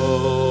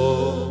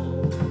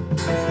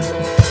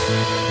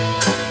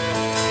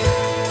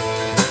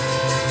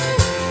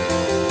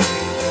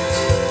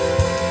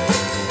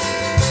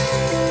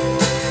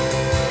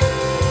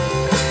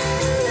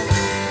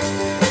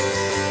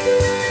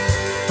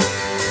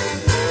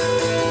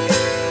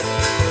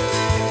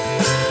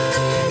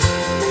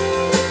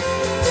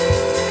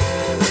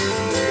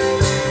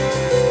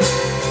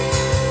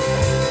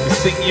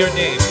 Sing your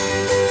name.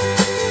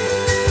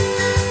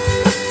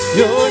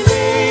 Your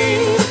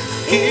name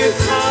is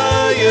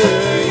higher.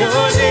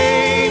 Your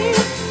name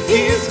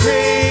is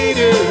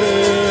greater.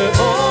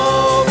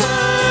 All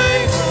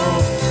my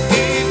hope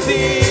is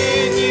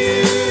in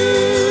you.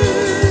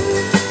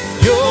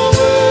 Your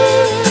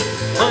word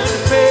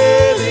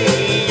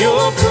unfailing.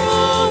 Your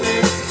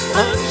promise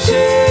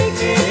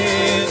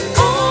unshaken.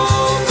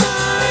 All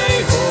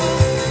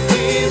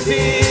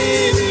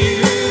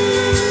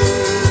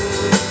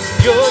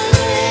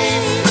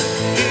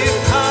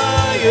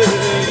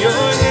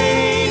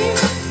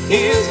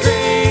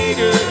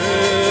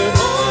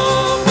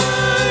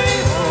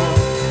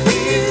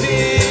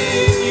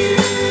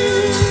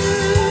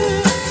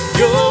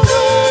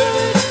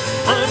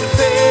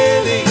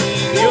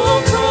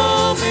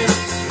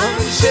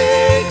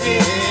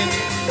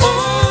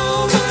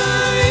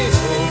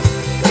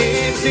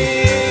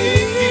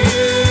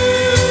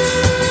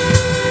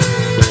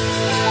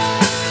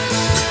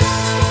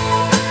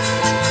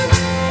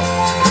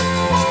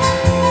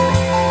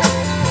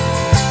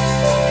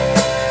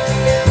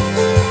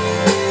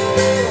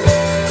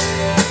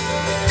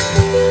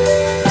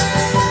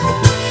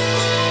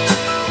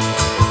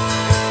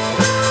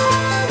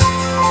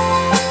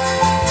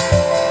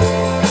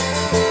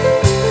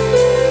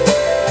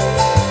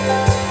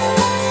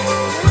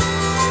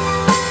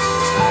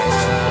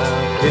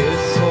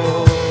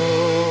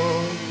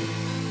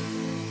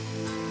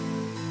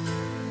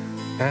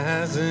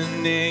as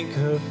an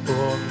anchor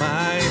for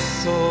my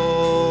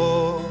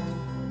soul.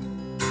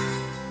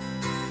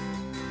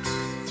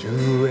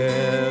 Through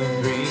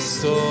every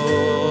storm,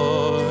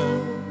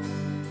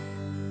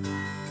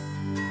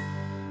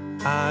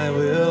 I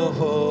will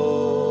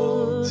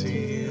hold to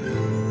you.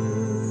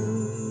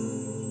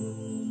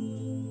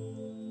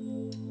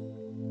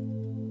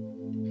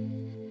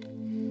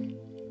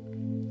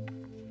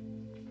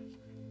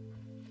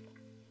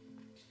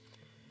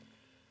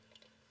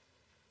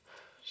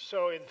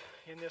 So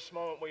in this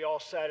moment, we all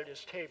sat at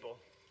his table.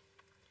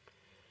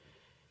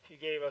 He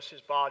gave us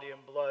his body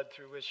and blood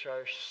through which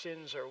our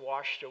sins are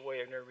washed away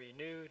and are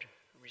renewed,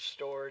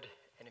 restored,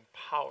 and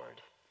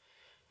empowered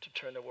to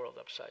turn the world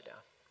upside down.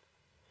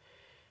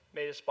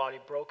 May this body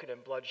broken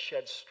and blood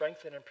shed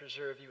strengthen and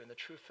preserve you in the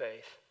true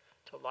faith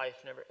to life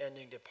never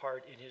ending,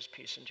 depart in his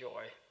peace and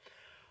joy.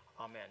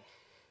 Amen.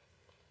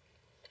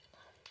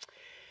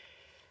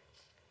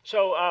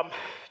 So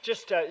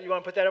you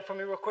want to put that up for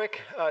me real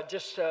quick?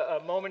 Just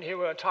a moment here.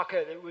 We're going to talk,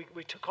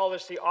 we call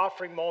this the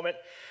offering moment.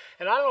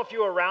 And I don't know if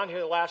you were around here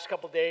the last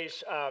couple of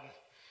days.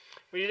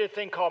 We did a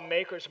thing called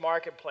Maker's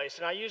Marketplace.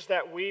 And I use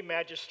that we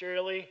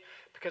magisterially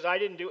because I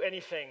didn't do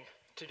anything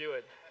to do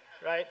it,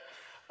 right?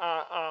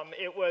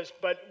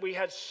 But we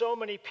had so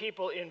many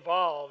people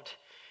involved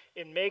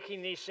in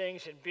making these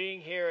things and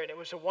being here. And it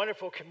was a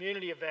wonderful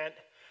community event.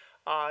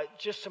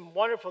 Just some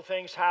wonderful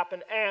things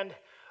happened. And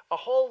a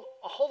whole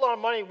lot of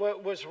money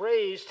was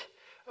raised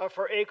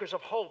for Acres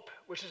of Hope,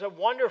 which is a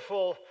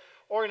wonderful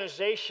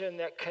organization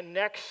that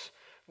connects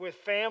with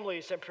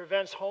families and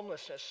prevents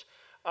homelessness.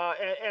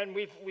 And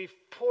we've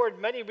poured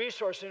many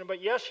resources into them,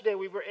 but yesterday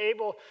we were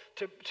able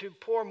to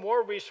pour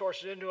more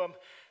resources into them,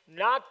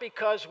 not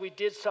because we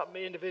did something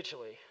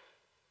individually,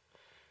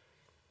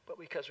 but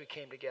because we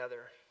came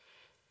together.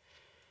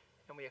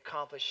 And we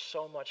accomplished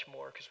so much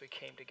more because we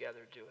came together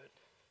to do it.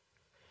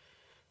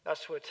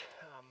 That's what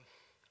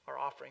our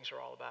offerings are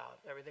all about.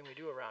 Everything we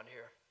do around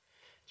here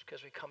is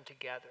because we come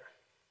together.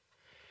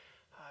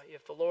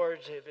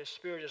 If His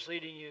Spirit is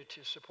leading you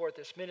to support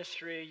this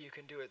ministry, you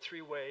can do it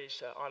three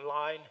ways: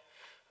 online,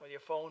 with your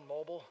phone,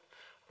 mobile,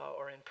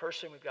 or in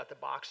person. We've got the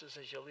boxes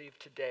as you leave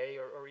today,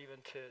 or even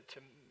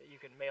you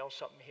can mail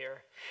something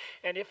here.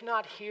 And if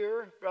not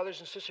here, brothers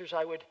and sisters,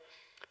 I would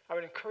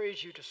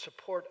encourage you to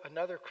support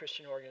another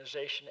Christian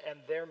organization and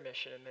their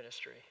mission and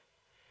ministry.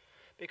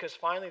 Because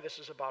finally, this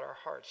is about our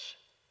hearts.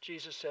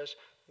 Jesus says,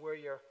 where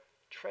your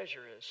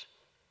treasure is,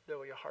 there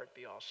will your heart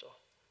be also.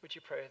 Would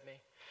you pray with me?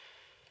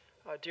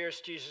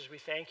 Dearest Jesus, we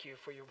thank you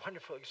for your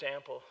wonderful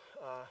example.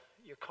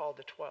 You called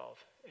the 12,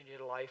 and you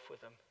did life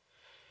with them.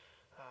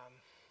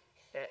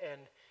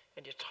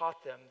 And you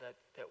taught them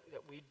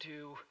that we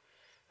do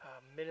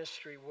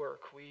ministry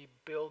work. We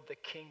build the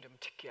kingdom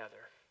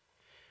together.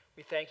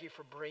 We thank you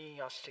for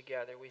bringing us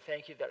together. We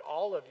thank you that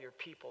all of your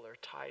people are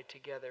tied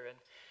together,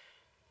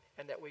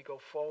 and that we go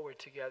forward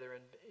together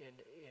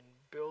in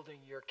building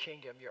your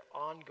kingdom, your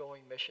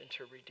ongoing mission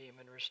to redeem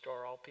and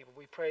restore all people.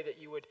 We pray that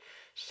you would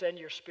send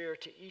your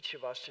Spirit to each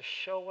of us to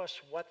show us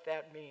what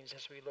that means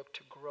as we look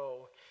to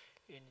grow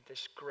in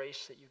this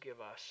grace that you give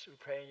us. We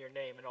pray in your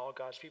name, and all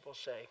God's people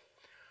say,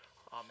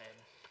 amen.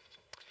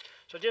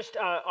 So just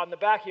on the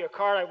back of your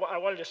card, I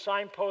wanted to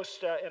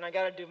signpost, and I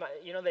got to do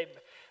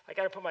I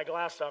got to put my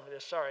glasses on for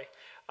this, sorry.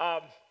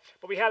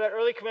 But we have that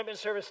early commitment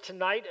service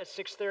tonight at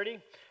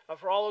 6:30.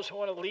 For all those who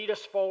want to lead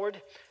us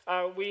forward,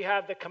 we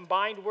have the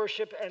combined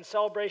worship and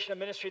celebration of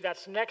ministry.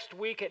 That's next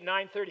week at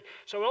 9:30.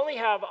 So we only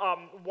have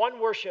one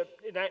worship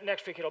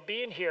next week. It'll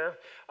be in here.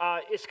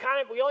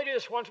 We only do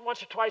this once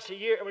or twice a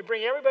year, and we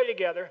bring everybody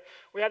together.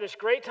 We have this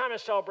great time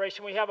of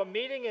celebration. We have a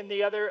meeting in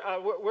the other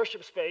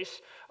worship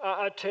space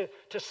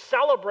to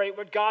celebrate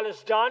what God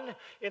has done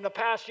in the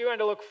past year and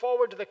to look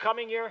forward to the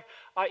coming year.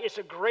 It's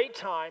a great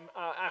time.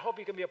 I hope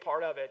you can be a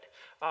part of it.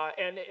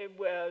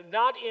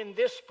 Not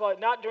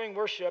during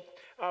worship,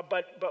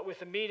 but with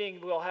the meeting,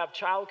 we'll have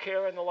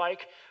childcare and the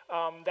like.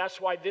 That's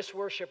why this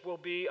worship will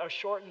be a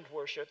shortened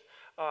worship,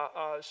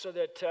 so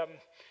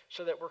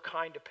that we're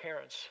kind to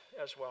parents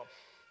as well.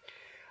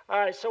 All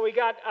right, so we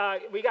got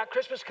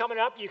Christmas coming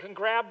up. You can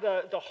grab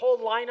the whole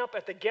lineup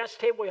at the guest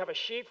table. We have a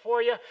sheet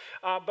for you,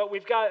 but we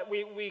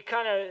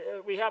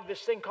have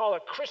this thing called a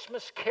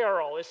Christmas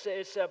Carol.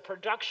 It's a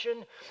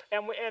production,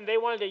 and they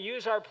wanted to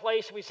use our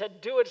place. We said,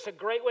 do it. It's a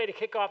great way to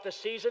kick off the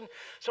season.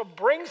 So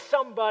bring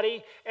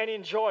somebody and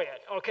enjoy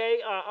it.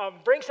 Okay,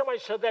 bring somebody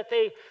so that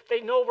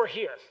they know we're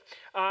here.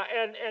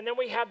 And then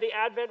we have the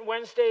Advent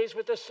Wednesdays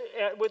with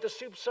the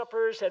soup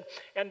suppers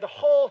and the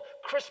whole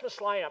Christmas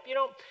lineup. You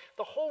know,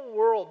 the whole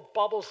world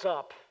bubbles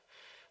up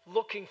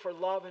looking for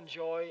love and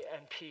joy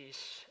and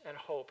peace and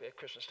hope at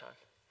Christmas time.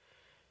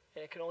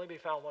 And it can only be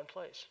found one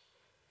place.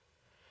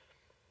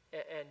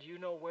 And you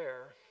know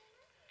where,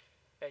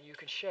 and you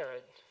can share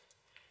it,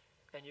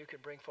 and you can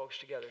bring folks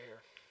together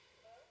here.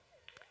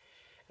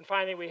 And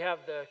finally, we have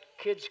the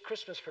kids'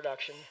 Christmas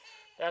production.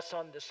 That's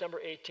on December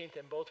 18th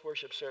in both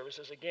worship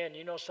services. Again,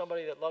 you know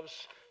somebody that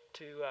loves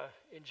to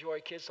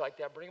enjoy kids like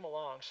that, bring them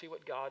along, see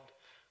what God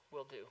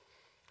will do.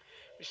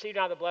 Receive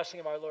now the blessing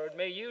of our Lord.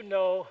 May you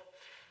know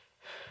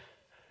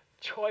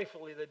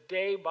joyfully the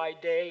day by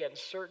day and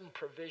certain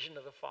provision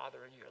of the Father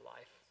in your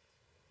life.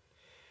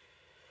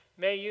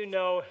 May you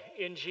know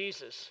in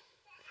Jesus,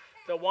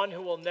 the one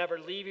who will never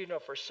leave you nor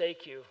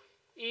forsake you,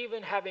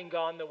 even having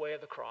gone the way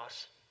of the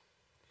cross.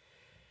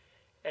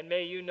 And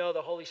may you know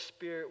the Holy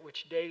Spirit,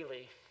 which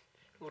daily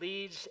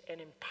leads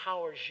and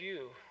empowers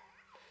you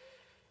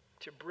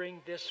to bring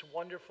this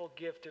wonderful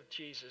gift of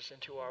Jesus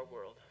into our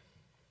world.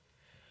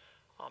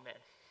 Amen.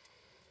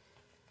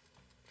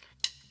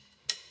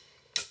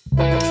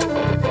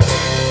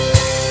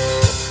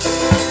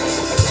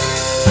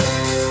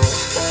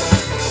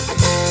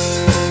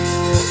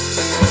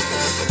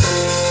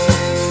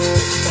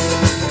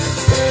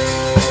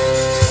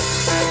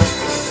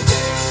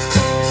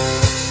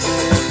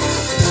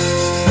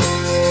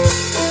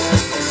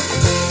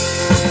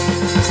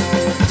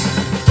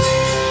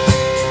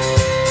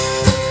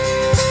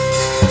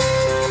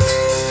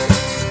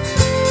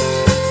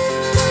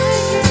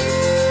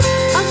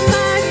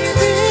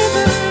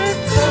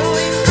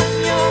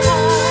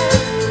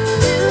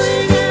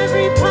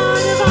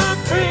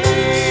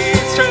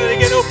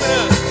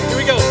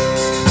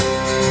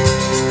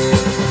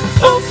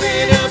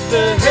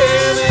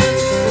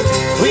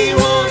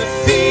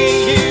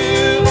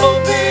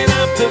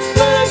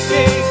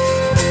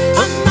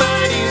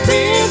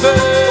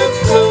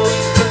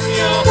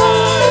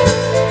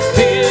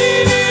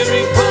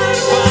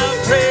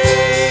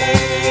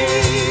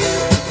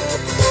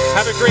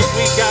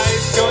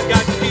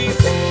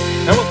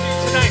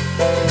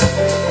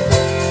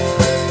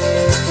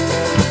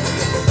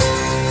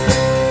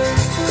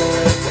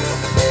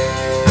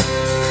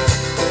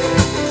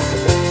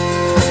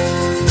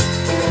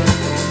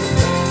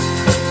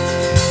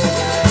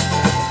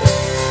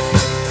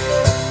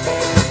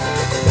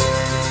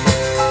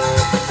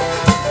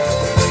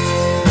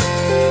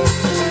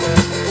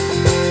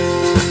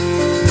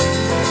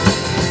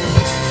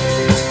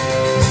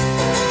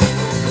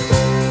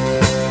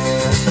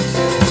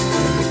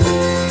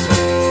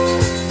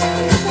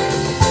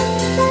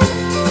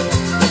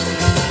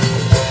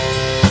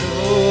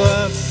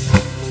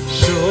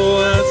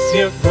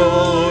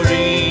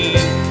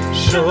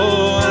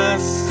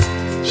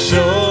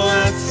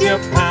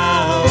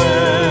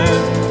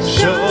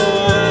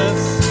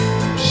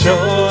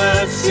 Show